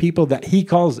are the people that he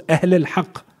calls Ahl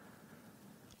al-Haq.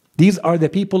 These are the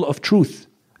people of truth.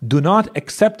 Do not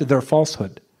accept their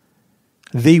falsehood.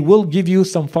 They will give you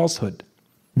some falsehood.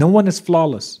 No one is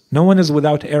flawless. No one is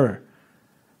without error.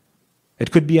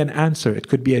 It could be an answer. It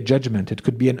could be a judgment. It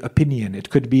could be an opinion. It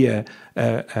could be a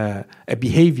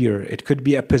behavior. It could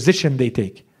be a position they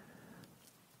take.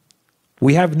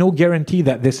 We have no guarantee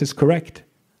that this is correct.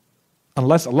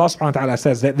 Unless Allah subhanahu wa ta'ala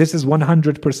says that this is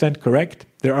 100% correct,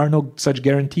 there are no such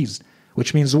guarantees.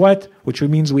 Which means what? Which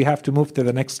means we have to move to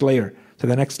the next layer, to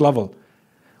the next level.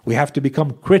 We have to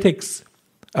become critics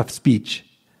of speech.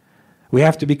 We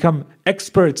have to become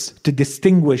experts to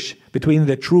distinguish between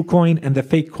the true coin and the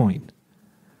fake coin.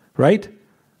 Right?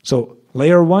 So,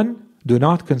 layer one, do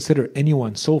not consider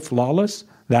anyone so flawless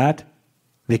that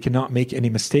they cannot make any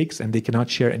mistakes and they cannot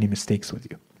share any mistakes with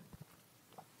you.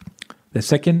 The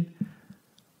second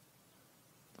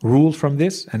rule from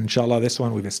this, and inshallah this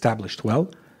one we've established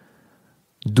well,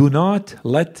 do not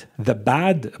let the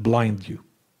bad blind you.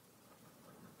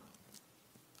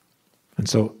 And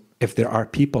so, if there are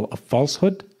people of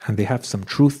falsehood and they have some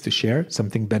truth to share,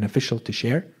 something beneficial to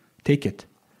share, take it.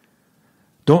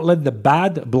 Don't let the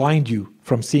bad blind you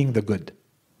from seeing the good.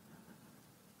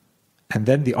 And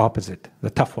then the opposite, the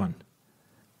tough one.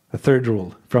 The third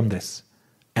rule from this.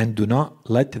 And do not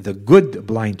let the good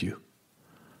blind you.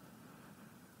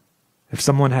 If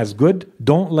someone has good,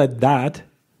 don't let that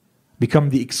become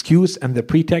the excuse and the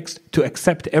pretext to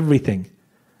accept everything.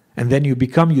 And then you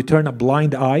turn a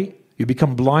blind eye, you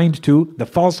become blind to the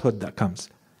falsehood that comes.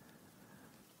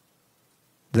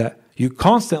 You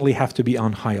constantly have to be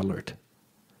on high alert.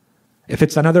 If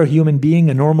it's another human being,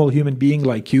 a normal human being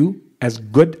like you, as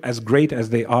good, as great as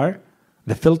they are,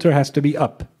 the filter has to be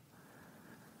up.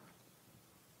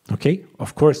 Okay?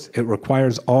 Of course, it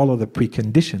requires all of the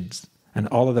preconditions and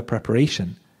all of the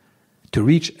preparation to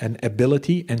reach an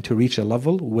ability and to reach a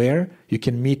level where you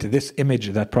can meet this image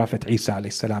that Prophet Isa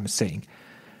alayhi salam is saying,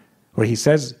 where he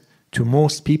says, to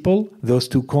most people, those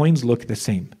two coins look the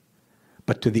same.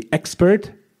 But to the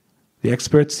expert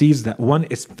sees that one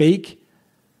is fake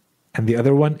and the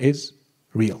other one is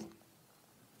real.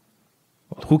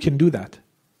 Well, who can do that?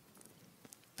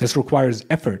 This requires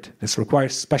effort. This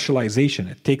requires specialization.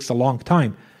 It takes a long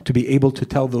time to be able to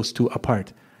tell those two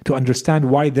apart, to understand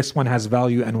why this one has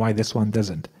value and why this one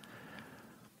doesn't.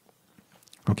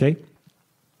 Okay?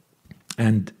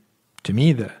 And to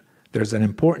me, there's an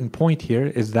important point here,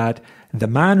 is that the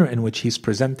manner in which he's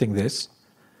presenting this,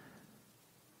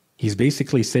 he's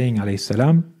basically saying, alayhi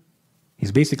salam,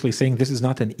 he's basically saying this is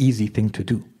not an easy thing to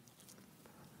do.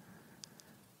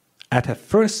 At a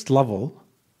first level,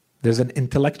 there's an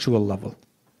intellectual level.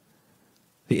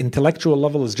 The intellectual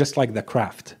level is just like the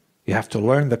craft. You have to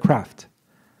learn the craft.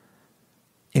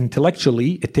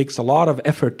 Intellectually, it takes a lot of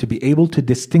effort to be able to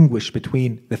distinguish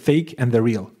between the fake and the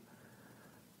real.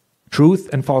 Truth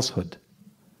and falsehood.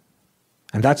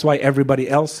 And that's why everybody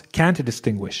else can't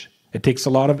distinguish. It takes a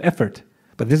lot of effort.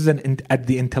 But this is at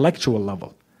the intellectual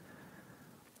level.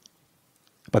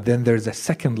 But then there's a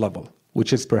second level,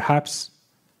 which is perhaps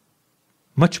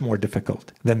much more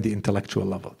difficult than the intellectual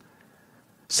level.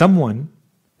 Someone,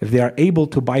 if they are able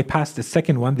to bypass the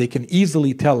second one, they can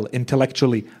easily tell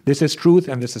intellectually, this is truth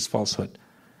and this is falsehood.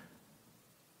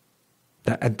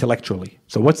 That intellectually.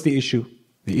 So what's the issue?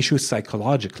 The issue is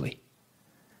psychologically.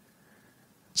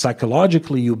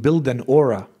 Psychologically, you build an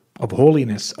aura of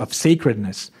holiness, of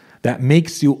sacredness, that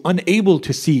makes you unable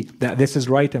to see that this is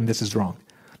right and this is wrong.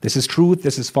 This is truth,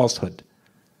 this is falsehood.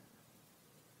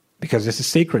 Because this is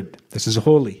sacred, this is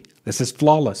holy, this is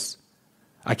flawless.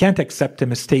 I can't accept a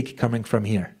mistake coming from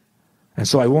here. And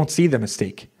so I won't see the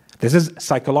mistake. This is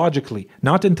psychologically,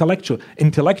 not intellectual.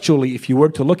 Intellectually, if you were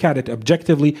to look at it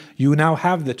objectively, you now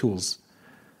have the tools.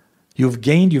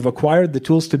 You've acquired the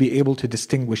tools to be able to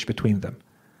distinguish between them.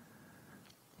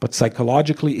 But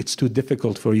psychologically, it's too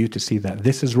difficult for you to see that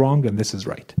this is wrong and this is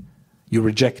right. You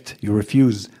reject, you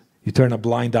refuse, you turn a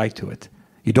blind eye to it.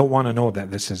 You don't want to know that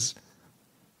this is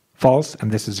false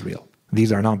and this is real.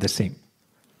 These are not the same.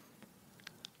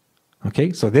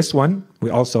 Okay, so this one, we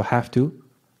also have to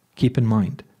keep in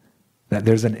mind that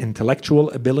there's an intellectual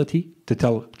ability to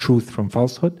tell truth from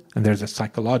falsehood, and there's a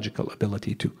psychological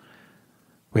ability too.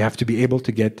 We have to be able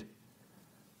to get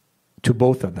to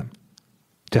both of them,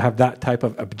 to have that type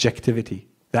of objectivity,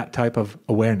 that type of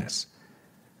awareness.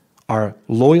 Our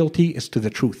loyalty is to the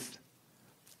truth.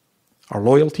 Our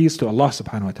loyalty is to Allah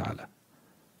subhanahu wa ta'ala.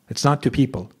 It's not to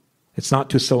people. It's not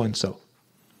to so-and-so.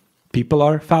 People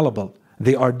are fallible.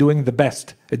 They are doing the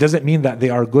best. It doesn't mean that they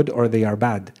are good or they are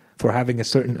bad for having a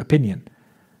certain opinion.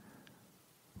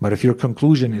 But if your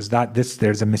conclusion is that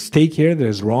there's a mistake here,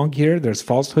 there's wrong here, there's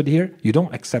falsehood here, you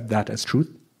don't accept that as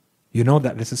truth. You know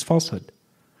that this is falsehood.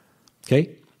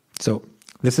 Okay? So,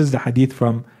 this is the hadith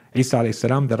from Isa alayhi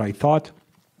salam that I thought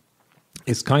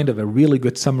is kind of a really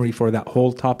good summary for that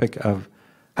whole topic of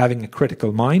having a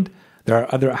critical mind. There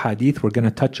are other hadith, we're going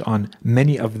to touch on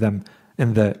many of them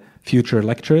in the future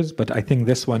lectures, but I think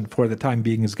this one for the time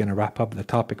being is going to wrap up the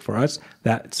topic for us.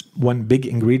 That's one big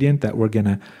ingredient that we're going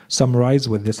to summarize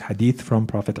with this hadith from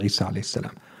Prophet Isa alayhi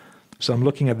salam. So I'm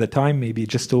looking at the time, maybe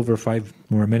just over 5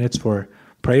 more minutes for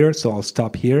prayer, so I'll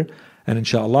stop here. And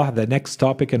inshallah, the next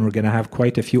topic, and we're going to have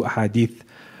quite a few hadith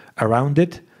around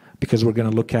it, because we're going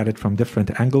to look at it from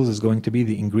different angles, is going to be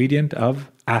the ingredient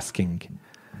of asking.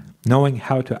 Knowing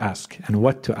how to ask, and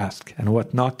what to ask, and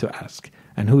what not to ask,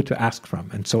 and who to ask from,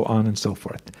 and so on and so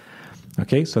forth.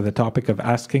 Okay, so the topic of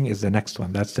asking is the next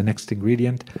one. That's the next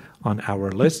ingredient on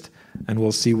our list, and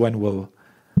we'll see when we'll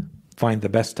find the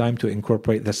best time to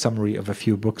incorporate the summary of a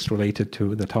few books related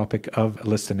to the topic of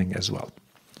listening as well.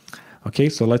 Okay,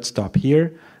 so let's stop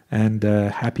here, and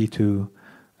happy to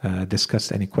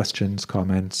discuss any questions,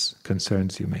 comments,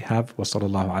 concerns you may have. وصلى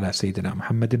الله على سيدنا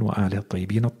محمد وآله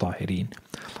الطيبين الطاهرين.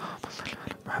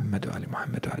 محمد وآل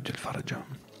محمد وعجل فرجهم.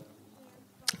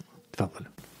 تفضل.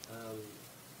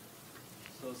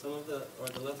 So some of the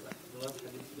last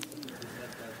hadith specifically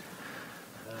said that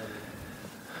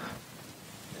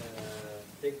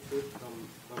take truth from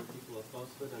people of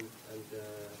falsehood and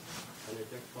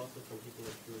reject falsehood from people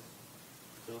of truth.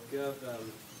 So if you have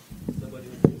somebody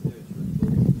who thinks they're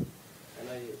truthful, and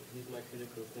he's my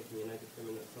critical thinking, and I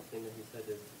determine that something that he said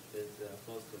is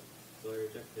falsehood, so I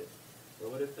reject it. But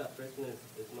what if that person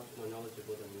is much more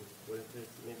knowledgeable than me? What if there's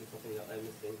maybe something that I'm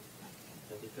missing?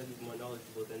 And because he's more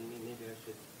knowledgeable than me, maybe I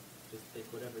should just take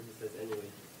whatever he says anyway.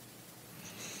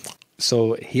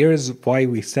 So here's why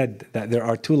we said that there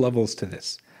are 2 levels to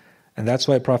this. And that's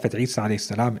why Prophet Isa alayhi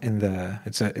salam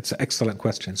it's an excellent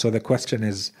question. So the question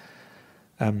is,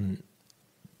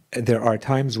 there are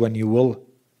times when you will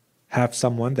have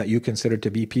someone that you consider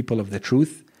to be people of the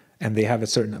truth, and they have a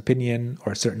certain opinion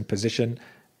or a certain position,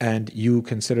 and you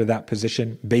consider that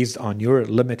position based on your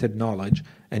limited knowledge,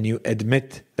 and you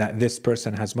admit that this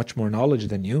person has much more knowledge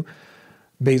than you,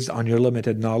 based on your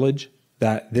limited knowledge,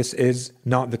 that this is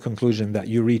not the conclusion that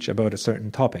you reach about a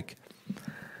certain topic.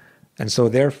 And so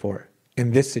therefore,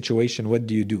 in this situation, what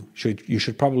do? You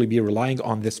should probably be relying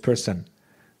on this person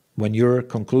when your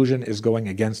conclusion is going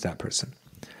against that person.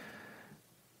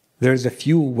 There's a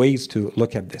few ways to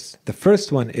look at this. The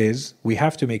first one is, we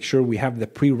have to make sure we have the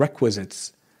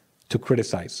prerequisites to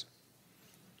criticize.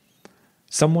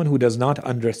 Someone who does not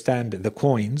understand the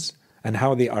coins and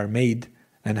how they are made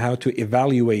and how to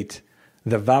evaluate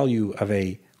the value of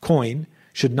a coin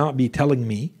should not be telling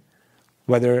me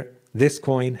whether this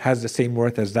coin has the same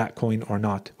worth as that coin or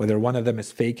not, whether one of them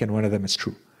is fake and one of them is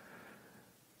true.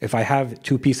 If I have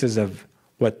 2 pieces of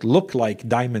what look like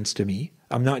diamonds to me,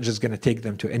 I'm not just going to take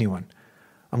them to anyone.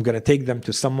 I'm going to take them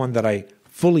to someone that I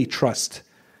fully trust,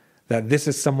 that this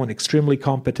is someone extremely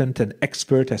competent, an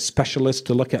expert, a specialist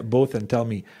to look at both and tell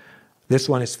me this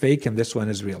one is fake and this one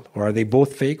is real. Or are they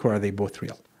both fake or are they both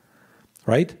real?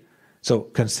 Right? So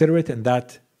consider it at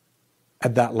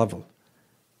that level,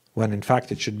 when in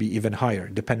fact it should be even higher,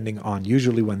 depending on,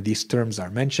 usually when these terms are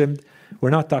mentioned, we're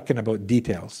not talking about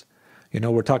details.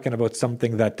 We're talking about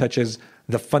something that touches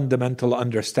the fundamental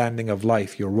understanding of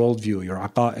life, your worldview, your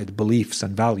aqa'id, beliefs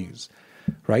and values.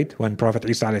 Right? When Prophet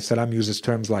Isa ﷺ uses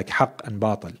terms like haqq and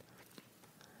batil.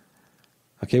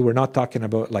 Okay, we're not talking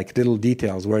about like little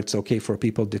details where it's okay for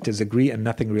people to disagree and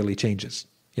nothing really changes.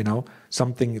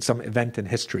 Some event in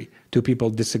history. Two people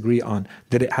disagree on,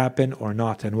 did it happen or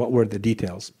not, and what were the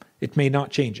details? It may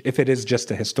not change if it is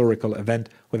just a historical event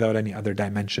without any other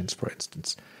dimensions, for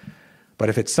instance. But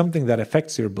if it's something that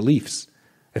affects your beliefs,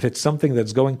 if it's something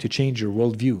that's going to change your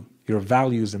worldview, your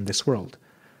values in this world,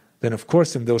 then of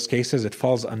course in those cases it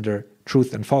falls under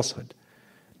truth and falsehood.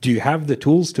 Do you have the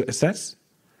tools to assess?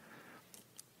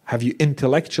 Have you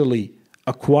intellectually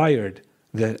acquired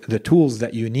the tools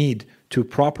that you need to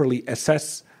properly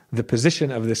assess the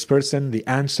position of this person, the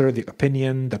answer, the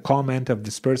opinion, the comment of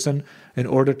this person, in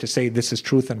order to say this is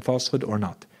truth and falsehood or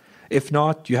not? If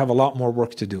not, you have a lot more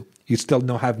work to do. You still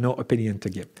have no opinion to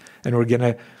give. And we're going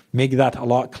to make that a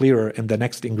lot clearer in the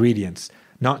next ingredients.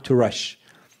 Not to rush.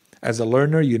 As a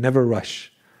learner, you never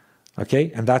rush.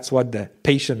 Okay? And that's what the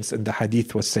patience in the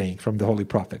hadith was saying from the Holy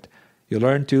Prophet. You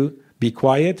learn to be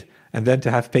quiet, and then to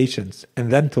have patience,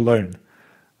 and then to learn.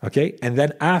 Okay? And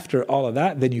then after all of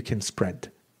that, then you can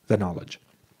spread the knowledge.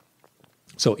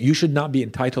 So you should not be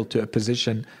entitled to a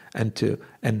position and to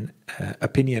an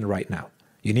opinion right now.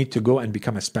 You need to go and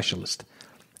become a specialist.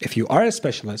 If you are a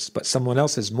specialist, but someone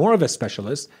else is more of a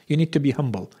specialist, you need to be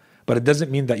humble. But it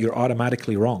doesn't mean that you're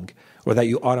automatically wrong, or that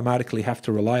you automatically have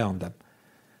to rely on them.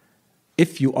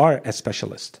 If you are a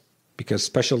specialist, because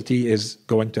specialty is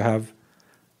going to have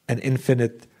an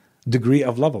infinite degree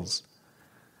of levels.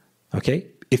 Okay?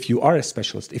 If you are a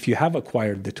specialist, if you have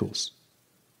acquired the tools,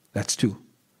 that's 2.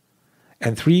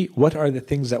 And 3, what are the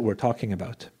things that we're talking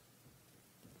about?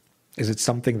 Is it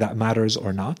something that matters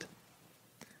or not?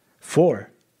 4,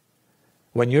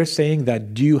 when you're saying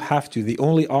that do you have to, the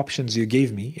only options you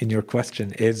gave me in your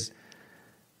question is,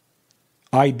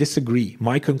 I disagree.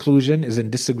 My conclusion is in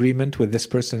disagreement with this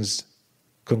person's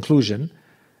conclusion,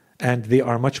 and they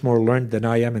are much more learned than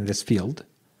I am in this field.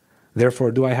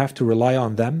 Therefore, do I have to rely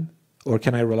on them, or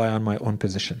can I rely on my own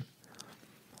position?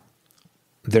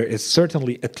 There is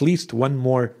certainly at least one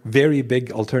more very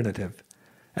big alternative.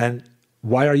 And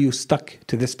why are you stuck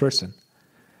to this person?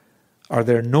 Are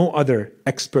there no other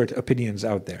expert opinions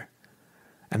out there?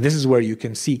 And this is where you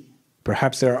can see,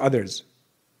 perhaps there are others.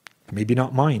 Maybe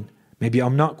not mine. Maybe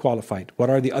I'm not qualified. What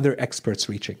are the other experts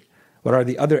reaching? What are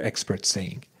the other experts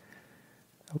saying?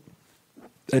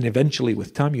 And eventually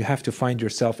with time you have to find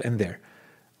yourself in there.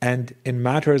 And in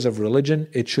matters of religion,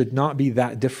 it should not be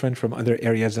that different from other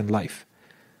areas in life.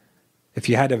 If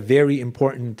you had a very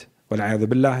important, وَالْعِيَاذُ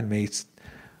بِاللَّهِ, and may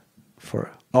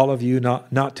for all of you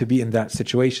not to be in that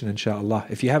situation, inshallah.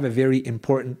 If you have a very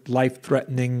important,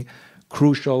 life-threatening,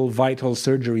 crucial, vital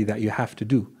surgery that you have to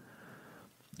do,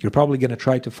 you're probably going to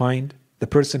try to find the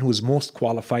person who's most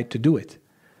qualified to do it.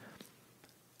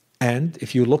 And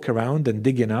if you look around and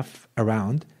dig enough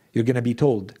around, you're going to be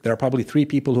told there are probably 3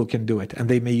 people who can do it, and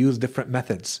they may use different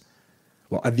methods.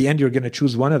 Well, at the end, you're going to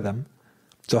choose one of them.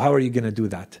 So how are you going to do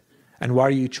that? And why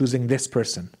are you choosing this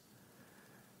person?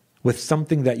 With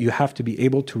something that you have to be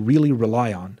able to really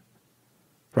rely on.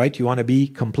 Right? You want to be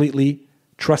completely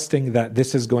trusting that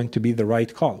this is going to be the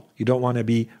right call. You don't want to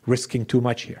be risking too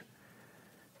much here.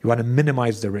 You want to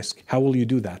minimize the risk. How will you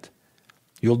do that?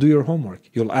 You'll do your homework.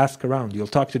 You'll ask around. You'll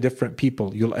talk to different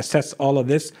people. You'll assess all of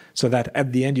this so that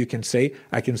at the end you can say,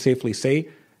 I can safely say,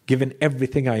 given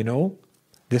everything I know,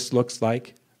 this looks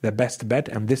like the best bet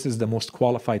and this is the most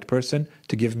qualified person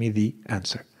to give me the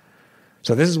answer.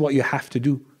 So this is what you have to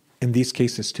do in these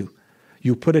cases too.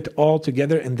 You put it all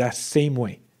together in that same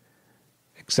way,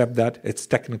 except that it's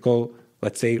technical,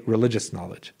 let's say religious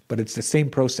knowledge, but it's the same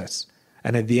process.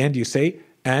 And at the end you say,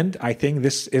 and I think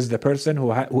this is the person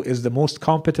who is the most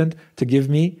competent to give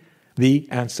me the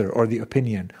answer or the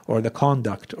opinion or the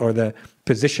conduct or the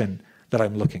position that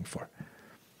I'm looking for.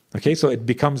 Okay, so it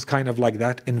becomes kind of like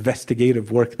that investigative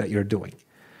work that you're doing.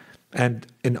 And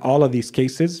in all of these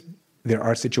cases, there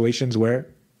are situations where,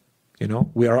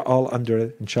 we are all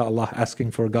under, inshallah,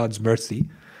 asking for God's mercy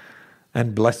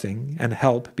and blessing and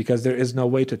help, because there is no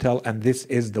way to tell, and this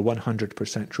is the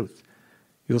 100% truth.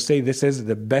 You'll say, this is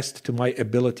the best to my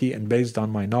ability and based on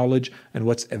my knowledge and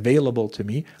what's available to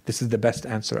me, this is the best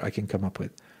answer I can come up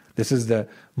with. This is the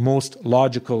most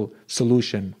logical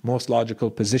solution, most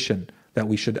logical position that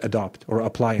we should adopt or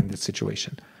apply in this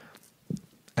situation.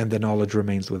 And the knowledge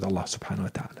remains with Allah subhanahu wa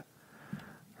ta'ala.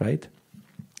 Right?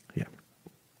 Yeah.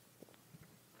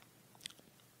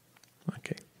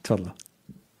 Okay. Tfadla.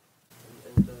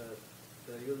 And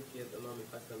the eulogy of Imam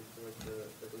al-Hassan towards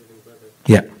the believing brother.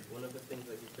 Yeah. One of the things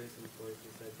that he praised him for is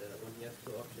he said that when he has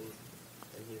two options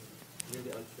and he's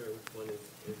really unsure which one is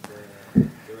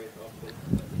the right option,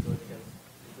 but he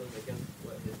goes against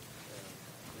what his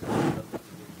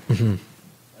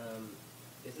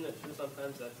isn't it true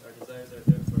sometimes that our desires are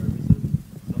there for a reason?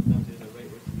 Sometimes there's a right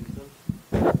way to use them.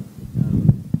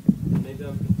 Maybe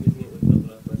I'm confusing it with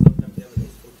fitrah, but sometimes you have an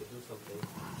instinct to do something,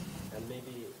 and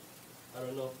maybe I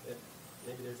don't know if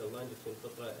maybe there's a line between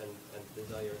fitrah and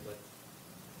desire, but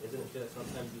isn't it true that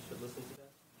sometimes you should listen to that?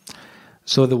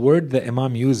 So the word the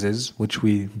Imam uses, which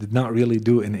we did not really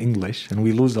do in English, and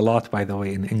we lose a lot, by the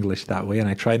way, in English that way, and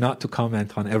I try not to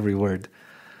comment on every word.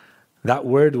 That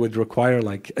word would require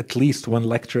like at least one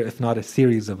lecture, if not a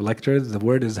series of lectures. The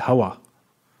word is hawa.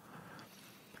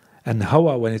 And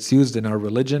hawa, when it's used in our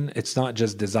religion, it's not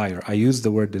just desire. I use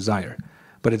the word desire,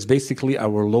 but it's basically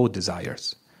our low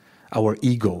desires, our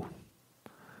ego.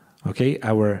 Okay,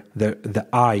 the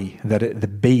I, the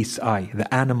base I,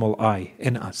 the animal I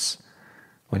in us.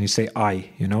 When you say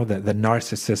I, you know, the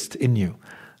narcissist in you,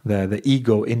 the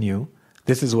ego in you,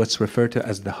 this is what's referred to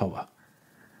as the hawa.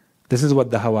 This is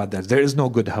what the hawa does. There is no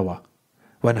good hawa.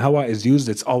 When hawa is used,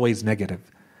 it's always negative.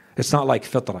 It's not like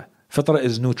fitrah. Fitrah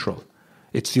is neutral.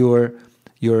 It's your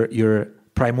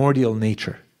primordial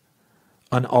nature,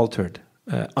 unaltered,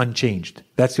 unchanged.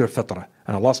 That's your fitrah.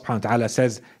 And Allah subhanahu wa ta'ala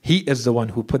says, He is the one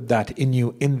who put that in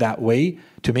you in that way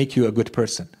to make you a good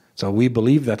person. So we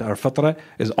believe that our fitrah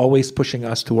is always pushing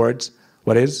us towards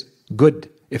what is good,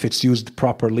 if it's used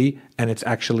properly and it's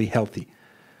actually healthy.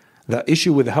 The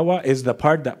issue with hawa is the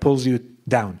part that pulls you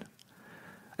down.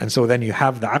 And so then you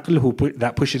have the aql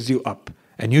that pushes you up.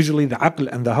 And usually the aql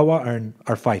and the hawa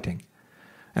are fighting.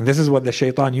 And this is what the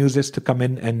shaitan uses to come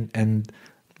in and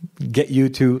get you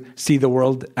to see the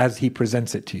world as he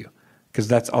presents it to you. Because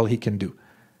that's all he can do,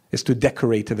 is to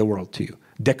decorate the world to you.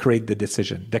 Decorate the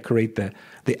decision, decorate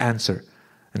the answer.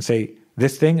 And say,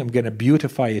 this thing, I'm going to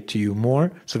beautify it to you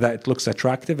more so that it looks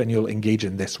attractive and you'll engage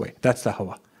in this way. That's the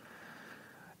hawa.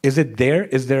 Is it there?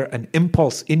 Is there an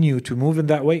impulse in you to move in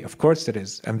that way? Of course it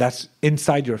is. And that's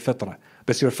inside your fitrah.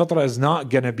 But your fitrah is not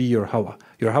going to be your hawa.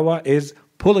 Your hawa is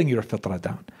pulling your fitrah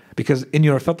down. Because in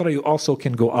your fitrah you also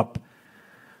can go up.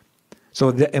 So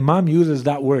the Imam uses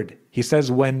that word. He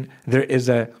says when there is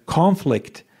a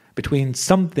conflict between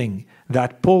something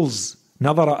that pulls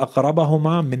نَظَرَ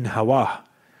أَقْرَبَهُمَا مِنْ هَوَاهُ.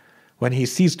 When he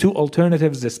sees two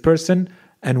alternatives, this person,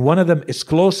 and one of them is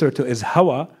closer to his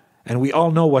hawa, and we all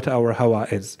know what our hawa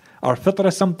is. Our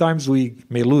fitrah, sometimes we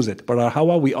may lose it, but our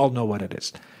hawa, we all know what it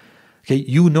is. Okay,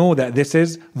 you know that this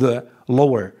is the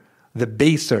lower, the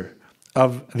baser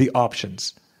of the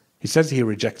options. He says he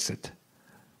rejects it.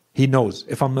 He knows,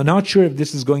 if I'm not sure if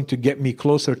this is going to get me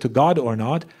closer to God or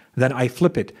not, then I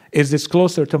flip it. Is this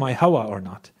closer to my hawa or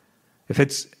not? If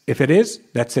it is,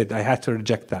 that's it. I had to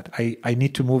reject that. I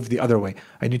need to move the other way.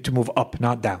 I need to move up,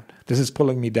 not down. This is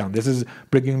pulling me down. This is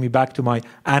bringing me back to my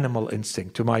animal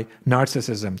instinct, to my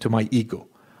narcissism, to my ego.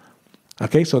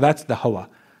 Okay, so that's the hawa.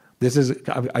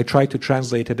 I try to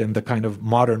translate it in the kind of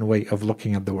modern way of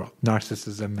looking at the world.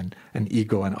 Narcissism and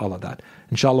ego and all of that.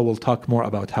 Inshallah, we'll talk more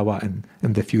about hawa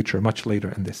in the future, much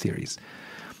later in this series.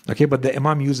 Okay, but the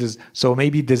Imam uses, so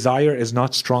maybe desire is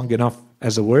not strong enough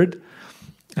as a word,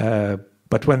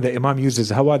 but when the Imam uses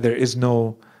hawa, there is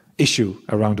no issue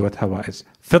around what hawa is.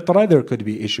 Fitrah, there could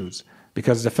be issues,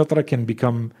 because the fitrah can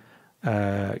become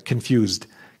confused,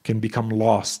 can become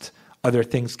lost. Other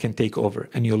things can take over,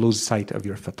 and you lose sight of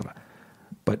your fitrah.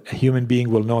 But a human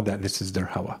being will know that this is their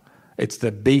hawa. It's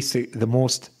the basic, the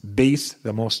most base,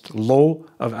 the most low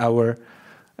of our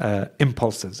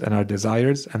impulses and our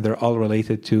desires, and they're all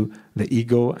related to the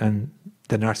ego and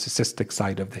the narcissistic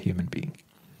side of the human being.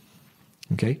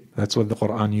 Okay, that's what the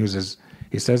Quran uses.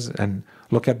 He says, and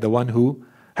look at the one who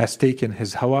has taken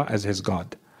his hawa as his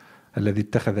God. الَّذِي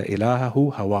اتَّخَذَ إِلَهَهُ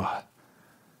هَوَاهُ.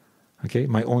 Okay,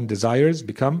 my own desires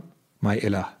become my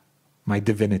ilah, my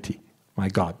divinity, my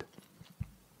God.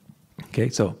 Okay,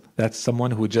 so that's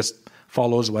someone who just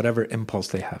follows whatever impulse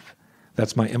they have.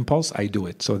 That's my impulse, I do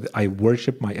it. So I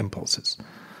worship my impulses.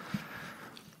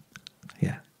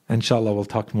 Yeah. Inshallah, we'll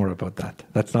talk more about that.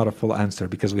 That's not a full answer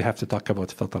because we have to talk about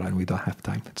fitrah and we don't have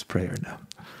time. It's prayer now.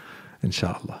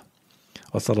 Inshallah.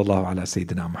 وصلى الله على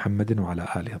سيدنا محمد وعلى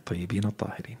آله الطيبين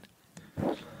الطاهرين.